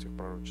сказано в этих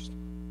пророчествах?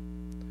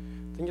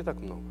 Это не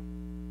так много.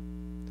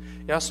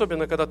 И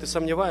особенно, когда ты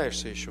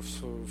сомневаешься еще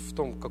в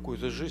том, какую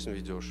ты жизнь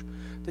ведешь,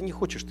 ты не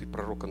хочешь ты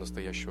пророка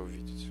настоящего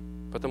видеть.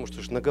 Потому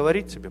что же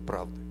наговорит тебе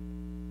правды.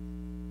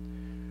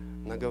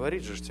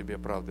 Наговорит же тебе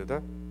правды,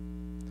 да?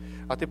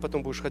 А ты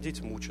потом будешь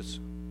ходить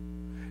мучиться.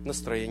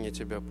 Настроение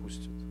тебя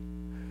опустит.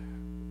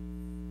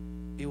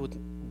 И вот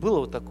было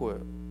вот такое.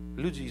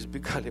 Люди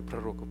избегали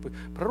пророков.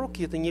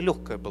 Пророки — это не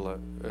легкая была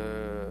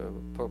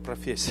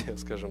профессия,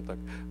 скажем так,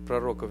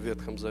 пророка в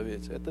Ветхом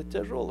Завете. Это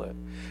тяжелое.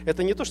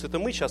 Это не то, что это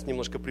мы сейчас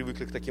немножко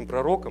привыкли к таким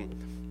пророкам,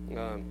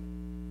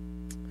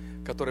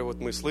 которые вот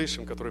мы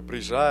слышим, которые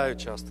приезжают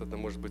часто, да,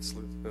 может быть,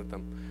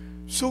 там,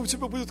 все у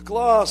тебя будет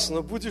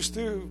классно, будешь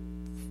ты,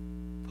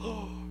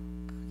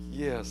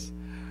 yes,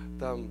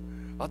 там,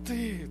 а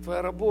ты,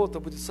 твоя работа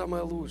будет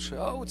самая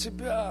лучшая, а у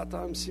тебя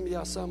там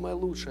семья самая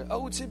лучшая, а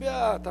у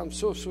тебя там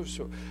все,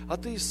 а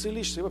ты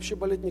исцелишься и вообще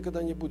болеть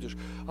никогда не будешь,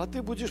 а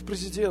ты будешь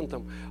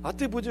президентом, а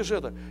ты будешь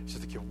это. Все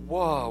такие,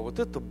 вау, вот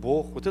это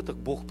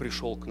Бог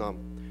пришел к нам.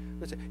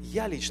 Знаете,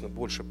 я лично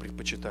больше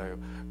предпочитаю,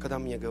 когда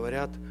мне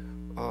говорят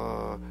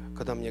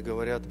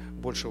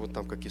больше вот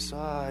там, как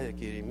Исаия,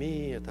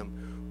 Иеремия, там,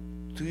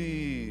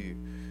 ты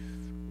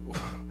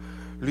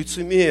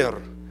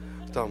лицемер,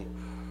 там,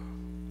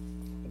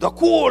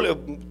 доколе,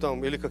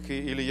 там, или как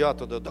Илья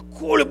тогда,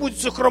 доколе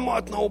будете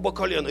хромать на оба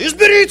колена,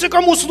 изберите,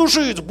 кому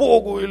служить,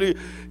 Богу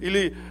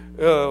или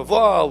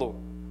Ваалу.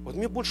 Вот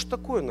мне больше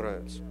такое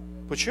нравится.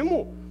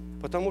 Почему?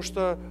 Потому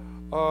что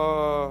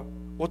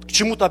вот к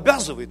чему-то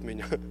обязывает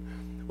меня,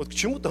 вот к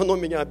чему-то оно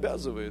меня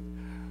обязывает.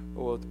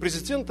 Вот.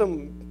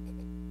 Президентом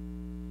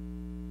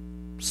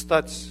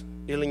стать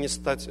или не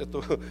стать,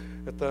 это,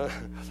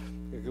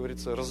 как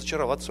говорится,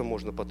 разочароваться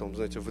можно потом,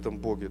 знаете, в этом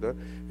Боге, да?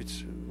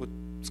 Ведь вот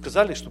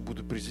сказали, что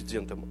буду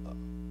президентом,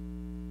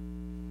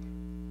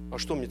 а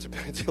что мне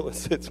теперь делать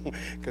с этим,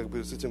 как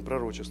бы, с этим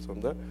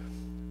пророчеством, да?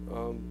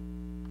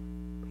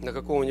 На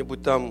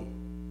какого-нибудь там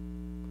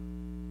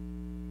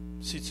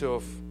City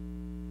of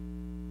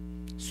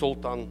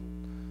Sultan,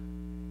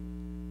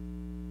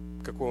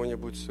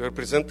 какого-нибудь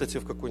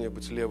репрезентатив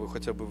какой-нибудь левый,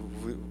 хотя бы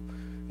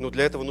но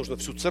для этого нужно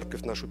всю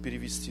церковь нашу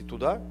перевести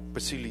туда,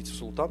 поселить в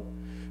Султан,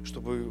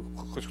 чтобы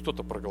хоть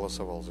кто-то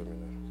проголосовал за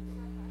меня.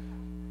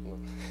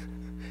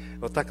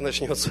 Вот так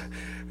начнется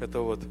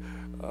эта вот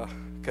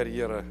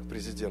карьера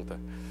президента,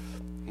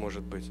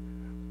 может быть.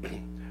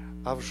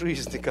 А в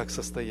жизни как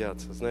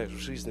состояться? Знаешь, в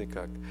жизни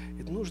как?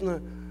 И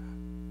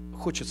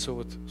хочется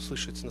вот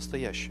слышать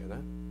настоящее, да?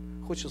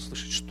 Хочется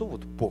слышать, что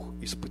вот Бог,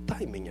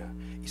 испытай меня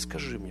и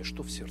скажи мне,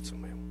 что в сердце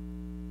моем.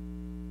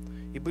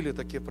 И были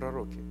такие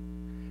пророки.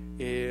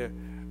 И,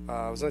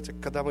 вы знаете,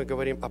 когда мы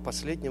говорим о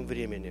последнем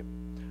времени,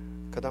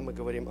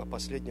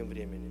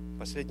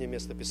 последнее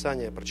место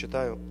Писания я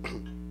прочитаю,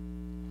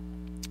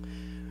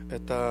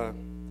 это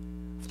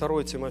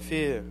 2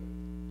 Тимофея,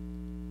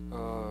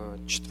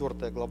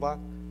 4 глава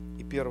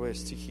и 1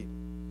 стихи.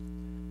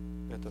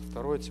 Это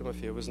 2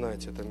 Тимофея, вы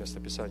знаете это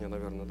место Писания,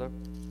 наверное, да?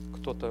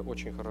 Кто-то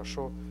очень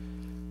хорошо,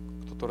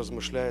 кто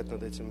размышляет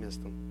над этим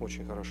местом,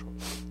 очень хорошо.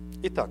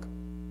 Итак,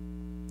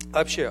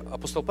 вообще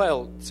апостол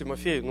Павел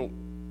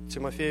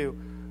Тимофею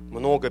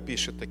много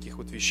пишет таких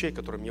вот вещей,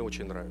 которые мне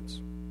очень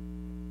нравятся.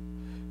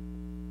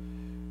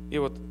 И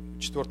вот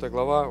 4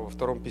 глава во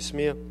 2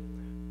 письме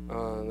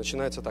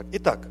начинается так.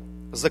 Итак,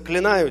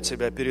 заклинаю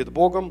тебя перед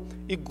Богом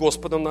и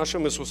Господом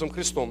нашим Иисусом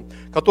Христом,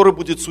 который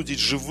будет судить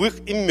живых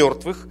и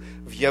мертвых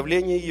в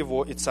явлении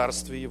Его и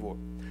Царстве Его.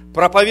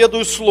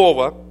 Проповедуй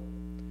Слово,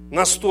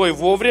 настой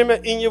вовремя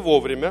и не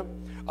вовремя,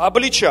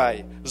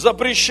 обличай,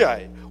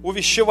 запрещай,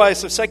 увещевай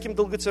со всяким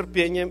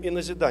долготерпением и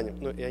назиданием.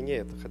 Но я не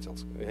это хотел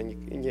сказать,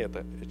 я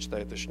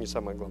читаю, это еще не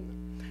самое главное.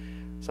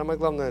 Самое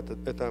главное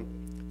это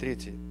 3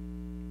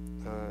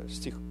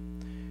 стих.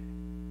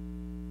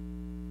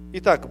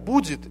 Итак,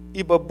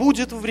 ибо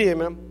будет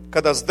время,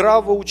 когда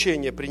здравого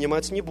учения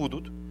принимать не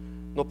будут,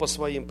 но по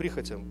своим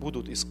прихотям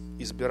будут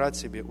избирать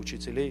себе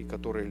учителей,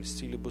 которые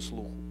льстили бы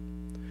слуху.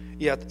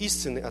 И от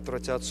истины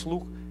отвратят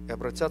слух и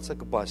обратятся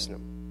к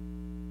басням.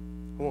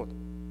 Вот.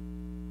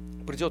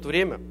 Придет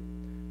время,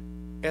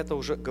 это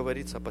уже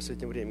говорится о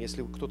последнем времени.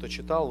 Если кто-то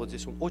читал, вот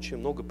здесь он очень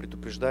много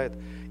предупреждает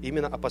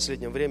именно о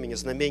последнем времени,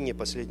 знамении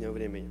последнего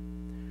времени.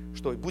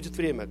 Что будет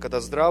время,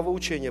 когда здравое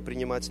учение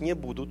принимать не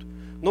будут,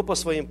 но по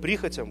своим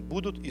прихотям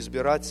будут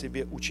избирать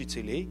себе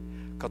учителей,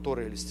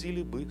 которые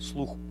льстили бы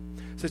слуху.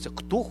 Смотрите,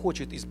 кто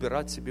хочет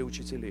избирать себе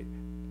учителей?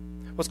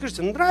 Вот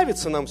скажите,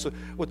 нравится нам слышать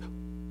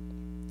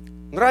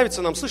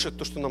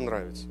то, что нам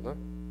нравится, да?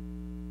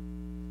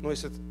 Но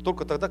если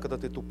только тогда, когда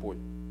ты тупой.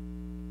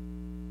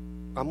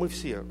 А мы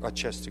все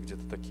отчасти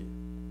где-то такие.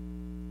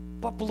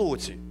 По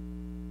плоти.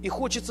 И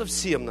хочется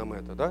всем нам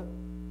это, да?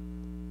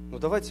 Но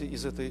давайте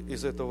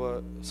из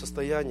этого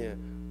состояния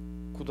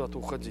куда-то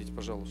уходить,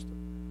 пожалуйста.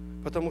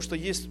 Потому что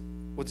есть,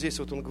 вот здесь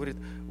вот он говорит,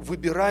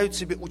 выбирают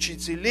себе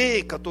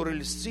учителей, которые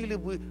льстили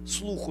бы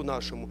слуху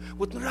нашему.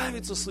 Вот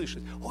нравится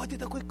слышать, ой, ты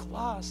такой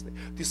классный,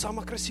 ты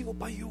самый красиво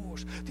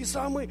поешь, ты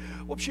самый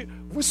вообще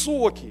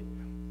высокий,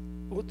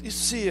 вот из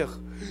всех.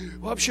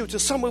 Вообще у тебя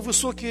самые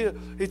высокие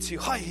эти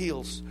high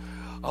heels,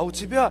 а у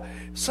тебя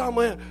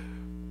самое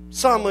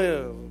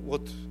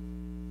вот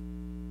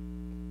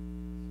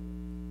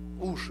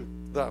уши,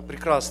 да,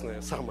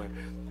 прекрасные, самые.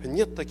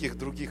 Нет таких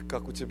других,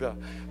 как у тебя,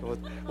 вот,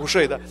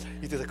 ушей, да.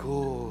 И ты так, а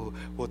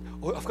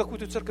в какую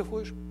ты церковь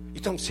ходишь? И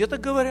там все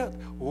так говорят.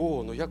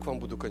 Ну я к вам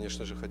буду,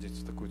 конечно же, ходить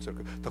в такую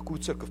церковь. Такую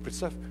церковь,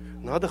 представь,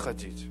 надо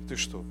ходить. Ты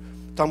что?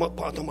 Там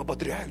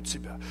ободряют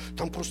тебя.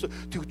 Там просто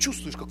ты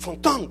чувствуешь, как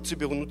фонтан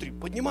тебе внутри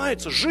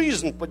поднимается,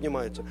 жизнь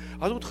поднимается.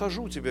 А тут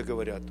хожу, тебе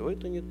говорят,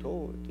 это не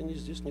то, это не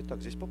здесь не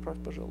так. Здесь поправь,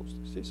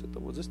 пожалуйста. Здесь это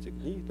вот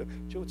застегни.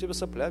 Что у тебя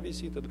сопля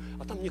висит?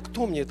 А там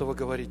никто мне этого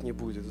говорить не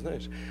будет,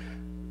 знаешь.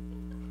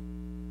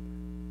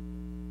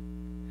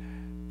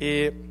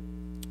 И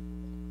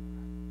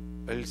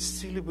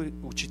льстили бы,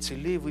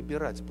 учителей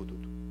выбирать будут.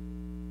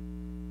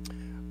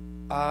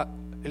 А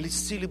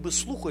льстили бы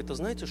слуху, это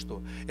знаете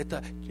что?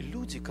 Это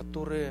люди,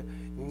 которые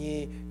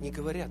не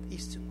говорят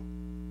истину.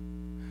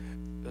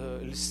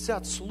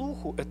 Льстят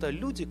слуху, это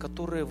люди,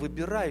 которые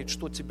выбирают,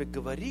 что тебе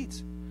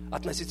говорить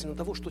относительно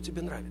того, что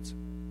тебе нравится.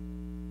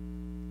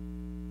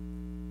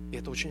 И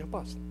это очень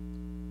опасно.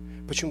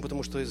 Почему?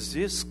 Потому что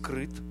здесь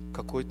скрыт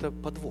какой-то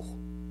подвох.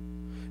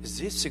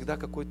 Здесь всегда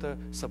какой-то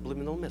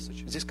subliminal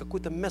message. Здесь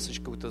какой-то message,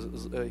 какой-то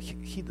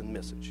hidden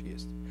message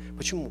есть.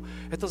 Почему?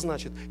 Это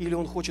значит, или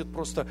он хочет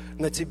просто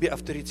на тебе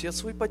авторитет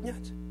свой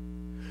поднять,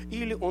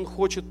 или он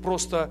хочет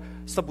просто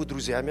с тобой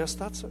друзьями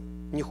остаться,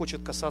 не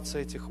хочет касаться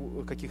этих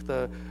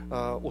каких-то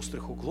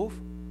острых углов,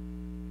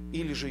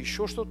 или же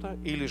еще что-то,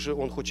 или же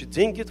он хочет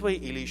деньги твои,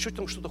 или еще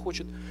там что-то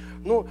хочет.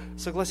 Но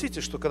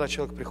согласитесь, что когда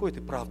человек приходит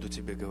и правду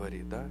тебе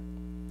говорит, да,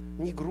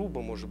 не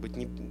грубо, может быть,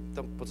 не,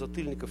 там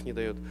подзатыльников не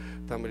дает,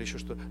 там или еще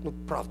что,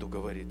 правду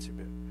говорит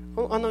тебе.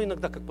 Оно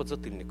иногда как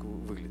подзатыльник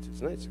выглядит,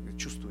 знаете,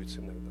 чувствуется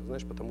иногда,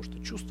 знаешь, потому что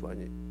чувства,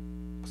 они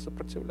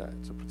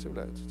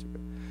сопротивляются тебе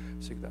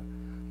всегда.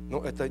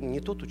 Но это не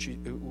тот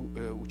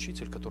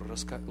учитель, который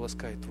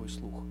ласкает твой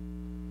слух.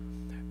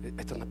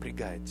 Это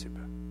напрягает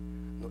тебя.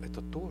 Но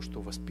это то,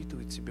 что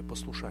воспитывает в тебе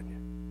послушание.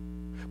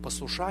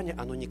 Послушание,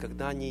 оно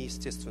никогда не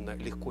естественно,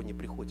 легко не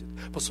приходит.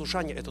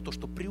 Послушание – это то,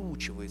 что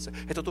приучивается.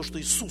 Это то, что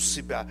Иисус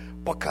себя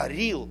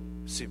покорил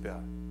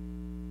себя.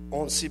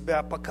 Он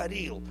себя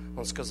покорил.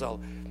 Он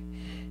сказал,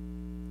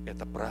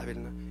 это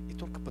правильно, и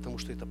только потому,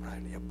 что это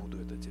правильно, я буду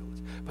это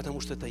делать. Потому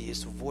что это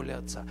есть воля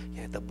Отца,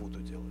 я это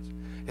буду делать.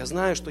 Я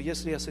знаю, что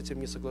если я с этим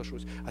не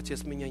соглашусь,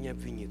 Отец меня не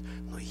обвинит.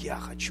 Но я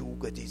хочу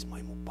угодить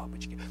моему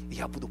папочке.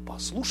 Я буду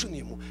послушен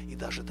Ему, и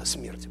даже до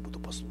смерти буду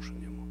послушен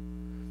Ему.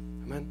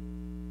 Аминь.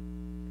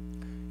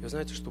 И вы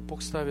знаете, что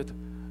Бог ставит,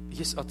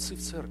 есть отцы в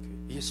церкви,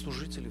 есть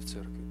служители в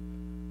церкви,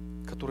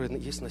 которые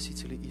есть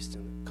носители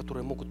истины,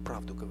 которые могут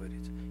правду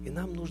говорить. И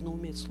нам нужно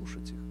уметь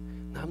слушать их.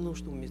 Нам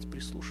нужно уметь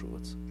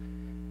прислушиваться.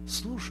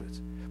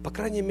 Слушать. По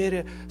крайней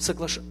мере,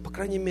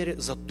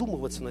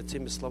 задумываться над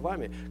теми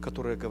словами,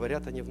 которые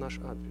говорят они в наш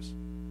адрес.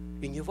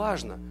 И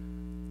неважно,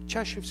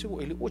 чаще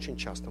всего или очень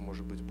часто,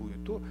 может быть,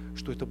 будет то,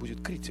 что это будет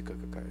критика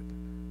какая-то.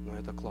 Но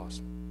это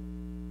классно.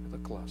 Это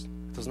классно.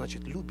 Это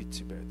значит, любит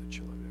тебя этот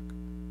человек.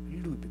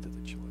 Любит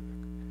этот человек.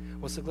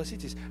 Вот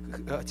согласитесь,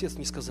 отец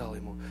не сказал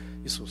ему,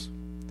 Иисус,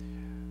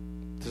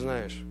 ты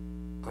знаешь,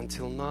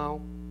 until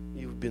now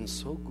you've been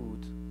so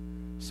good,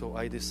 so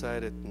I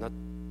decided not,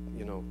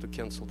 to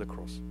cancel the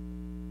cross.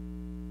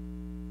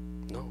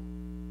 No.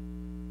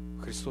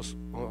 Христос,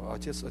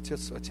 отец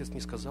не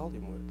сказал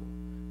ему этого.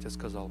 Отец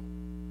сказал,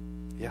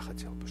 я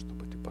хотел бы,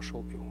 чтобы ты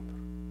пошел и умер.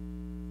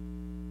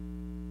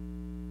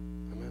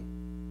 Amen.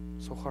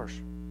 So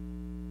harsh.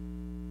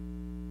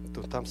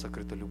 Там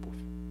сокрыта любовь.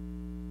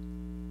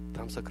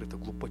 Там сокрыта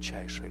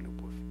глубочайшая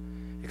любовь.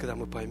 И когда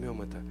мы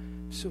поймем это,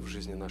 все в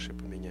жизни нашей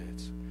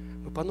поменяется.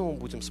 Мы по-новому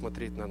будем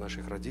смотреть на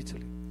наших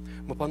родителей.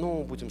 Мы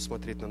по-новому будем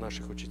смотреть на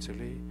наших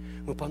учителей.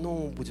 Мы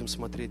по-новому будем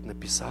смотреть на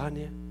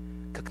Писание,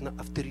 как на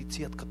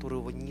авторитет,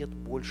 которого нет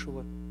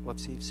большего во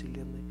всей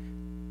вселенной.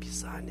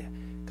 Писание,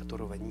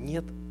 которого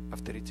нет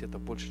авторитета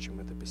больше, чем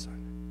это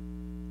Писание.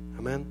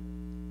 Амин.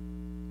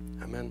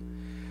 Амин.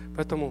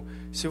 Поэтому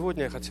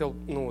сегодня я хотел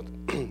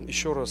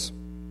еще раз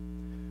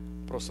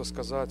просто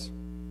сказать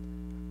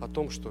о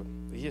том, что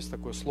есть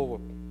такое слово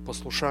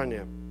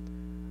послушание,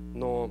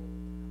 но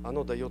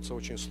оно дается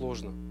очень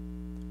сложно,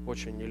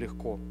 очень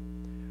нелегко.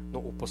 Но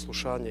у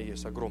послушания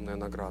есть огромная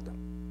награда.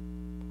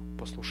 У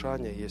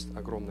послушания есть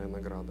огромная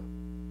награда.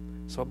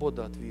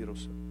 Свобода от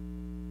вируса,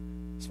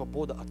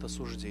 свобода от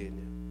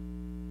осуждения.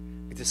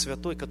 Где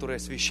святой, который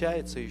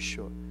освящается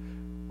еще,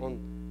 он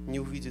не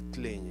увидит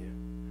тления.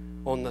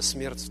 Он на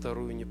смерть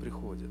вторую не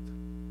приходит.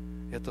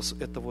 Это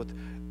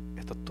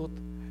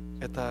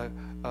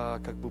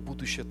как бы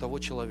будущее того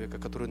человека,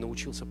 который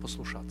научился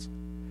послушаться,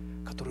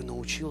 который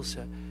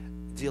научился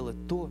делать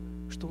то,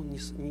 что он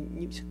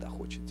не всегда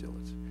хочет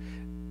делать.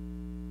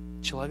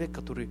 Человек,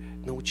 который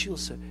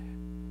научился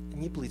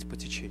не плыть по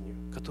течению,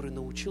 который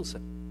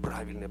научился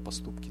правильные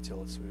поступки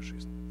делать в своей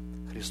жизни.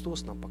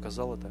 Христос нам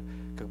показал это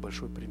как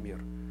большой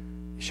пример.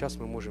 И сейчас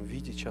мы можем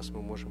видеть, сейчас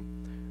мы можем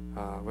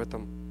в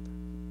этом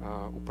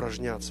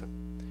упражняться.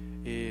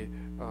 И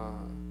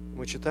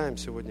мы читаем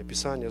сегодня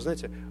Писание.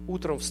 Знаете,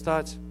 утром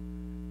встать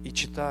и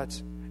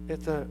читать,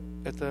 это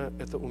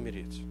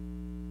умереть.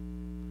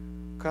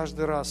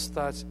 Каждый раз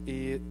встать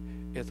и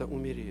это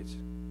умереть.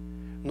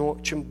 Но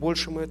чем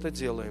больше мы это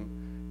делаем,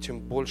 тем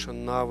больше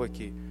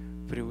навыки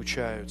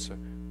приучаются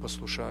к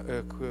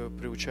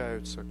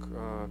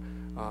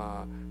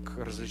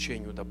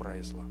развлечению добра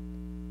и зла.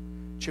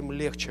 Чем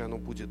легче оно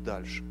будет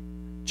дальше,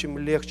 тем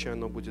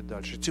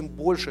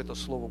больше это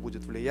слово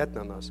будет влиять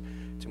на нас,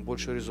 тем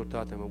больше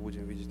результаты мы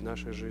будем видеть в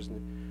нашей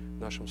жизни,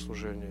 в нашем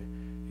служении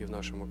и в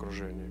нашем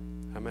окружении.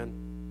 Аминь.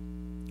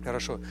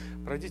 Хорошо.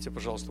 Пройдите,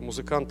 пожалуйста,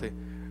 музыканты,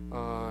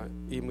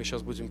 и мы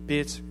сейчас будем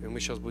петь, и мы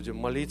сейчас будем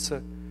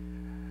молиться.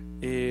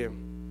 И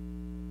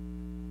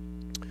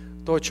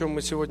то, о чем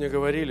мы сегодня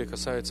говорили,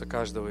 касается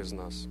каждого из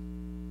нас.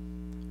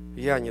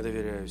 Я не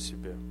доверяю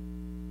себе.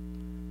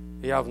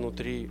 Я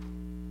внутри,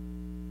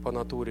 по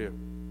натуре,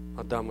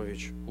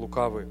 Адамович,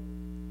 лукавый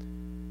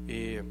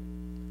и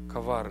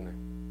коварный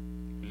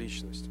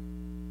личность.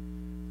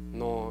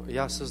 Но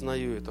я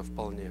осознаю это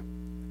вполне.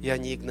 Я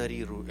не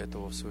игнорирую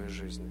этого в своей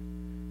жизни.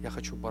 Я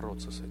хочу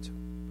бороться с этим.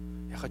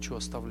 Я хочу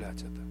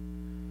оставлять это.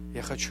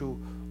 Я хочу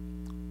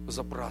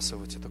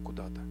забрасывать это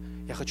куда-то.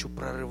 Я хочу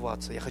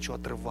прорываться, я хочу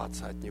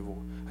отрываться от него,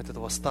 от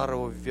этого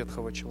старого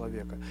ветхого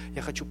человека.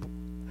 Я хочу,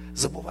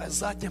 забывая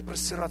заднее,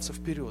 простираться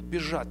вперед,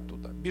 бежать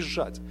туда,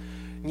 бежать.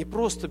 Не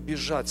просто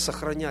бежать,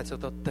 сохранять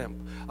этот темп,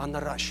 а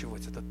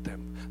наращивать этот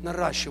темп.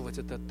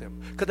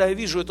 Когда я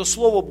вижу это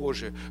Слово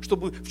Божие,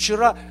 чтобы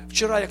вчера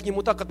я к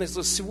нему так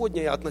относился,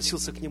 сегодня я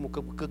относился к нему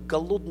как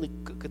голодный,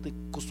 к этой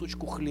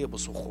кусочку хлеба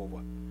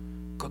сухого,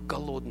 как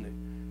голодный.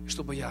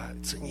 Чтобы я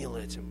ценил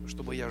этим,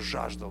 чтобы я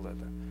жаждал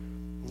это,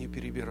 не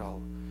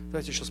перебирал.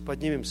 Давайте сейчас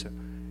поднимемся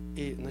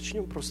и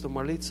начнем просто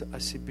молиться о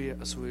себе,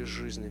 о своей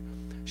жизни.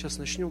 Сейчас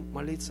начнем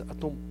молиться о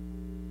том,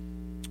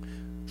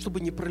 чтобы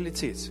не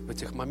пролететь в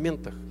этих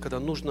моментах, когда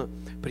нужно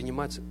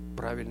принимать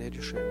правильные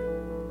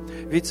решения.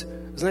 Ведь,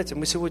 знаете,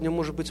 мы сегодня,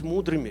 может быть,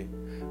 мудрыми,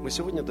 мы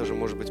сегодня даже,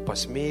 может быть,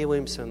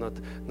 посмеиваемся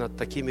над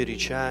такими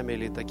речами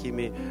или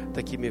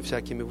такими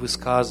всякими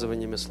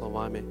высказываниями,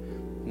 словами.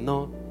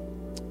 Но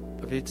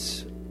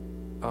ведь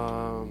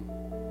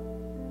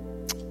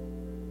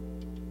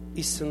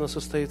истина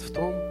состоит в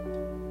том,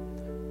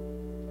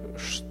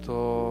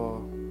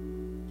 что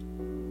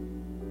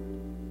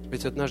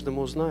ведь однажды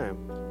мы узнаем,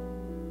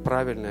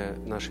 правильное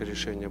наше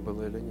решение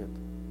было или нет.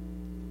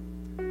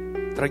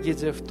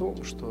 Трагедия в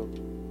том, что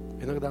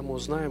иногда мы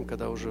узнаем,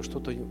 когда уже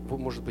что-то,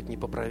 может быть,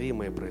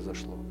 непоправимое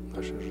произошло в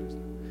нашей жизни.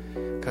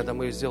 Когда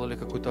мы сделали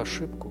какую-то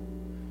ошибку,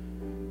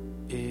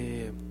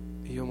 и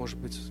ее, может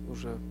быть,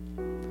 уже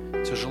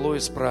тяжело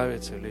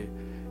исправить,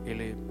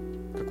 или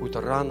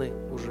какие-то раны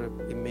уже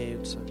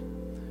имеются,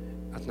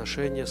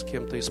 отношения с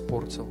кем-то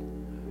испортил,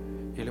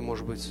 или,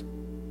 может быть,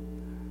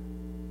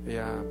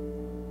 я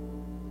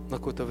на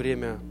какое-то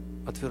время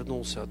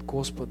отвернулся от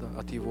Господа,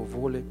 от Его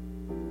воли,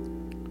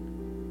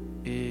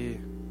 и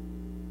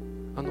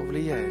оно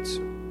влияет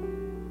все,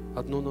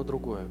 одно на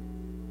другое.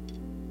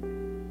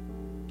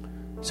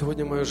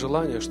 Сегодня мое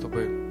желание,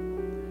 чтобы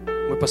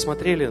мы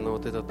посмотрели на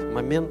вот этот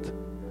момент,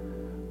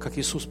 как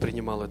Иисус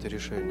принимал это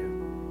решение.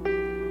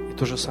 И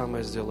то же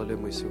самое сделали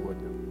мы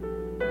сегодня.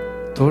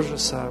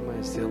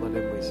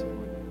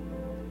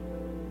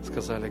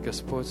 Сказали: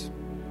 Господь,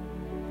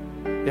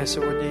 я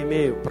сегодня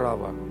имею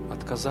право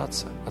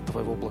отказаться от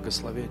Твоего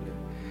благословения.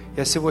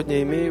 Я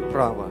сегодня имею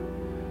право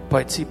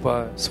пойти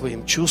по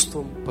своим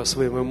чувствам, по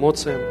своим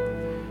эмоциям,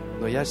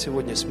 но я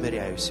сегодня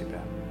смиряю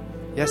себя.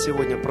 Я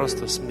сегодня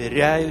просто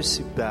смиряю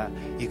себя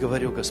и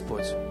говорю: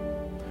 Господь,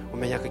 у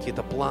меня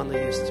какие-то планы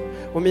есть,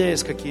 у меня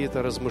есть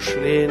какие-то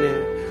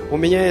размышления, у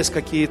меня есть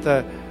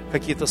какие-то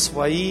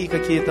свои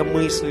какие-то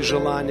мысли,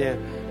 желания,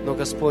 но,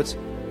 Господь,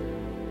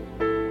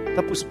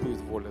 да пусть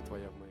будет воля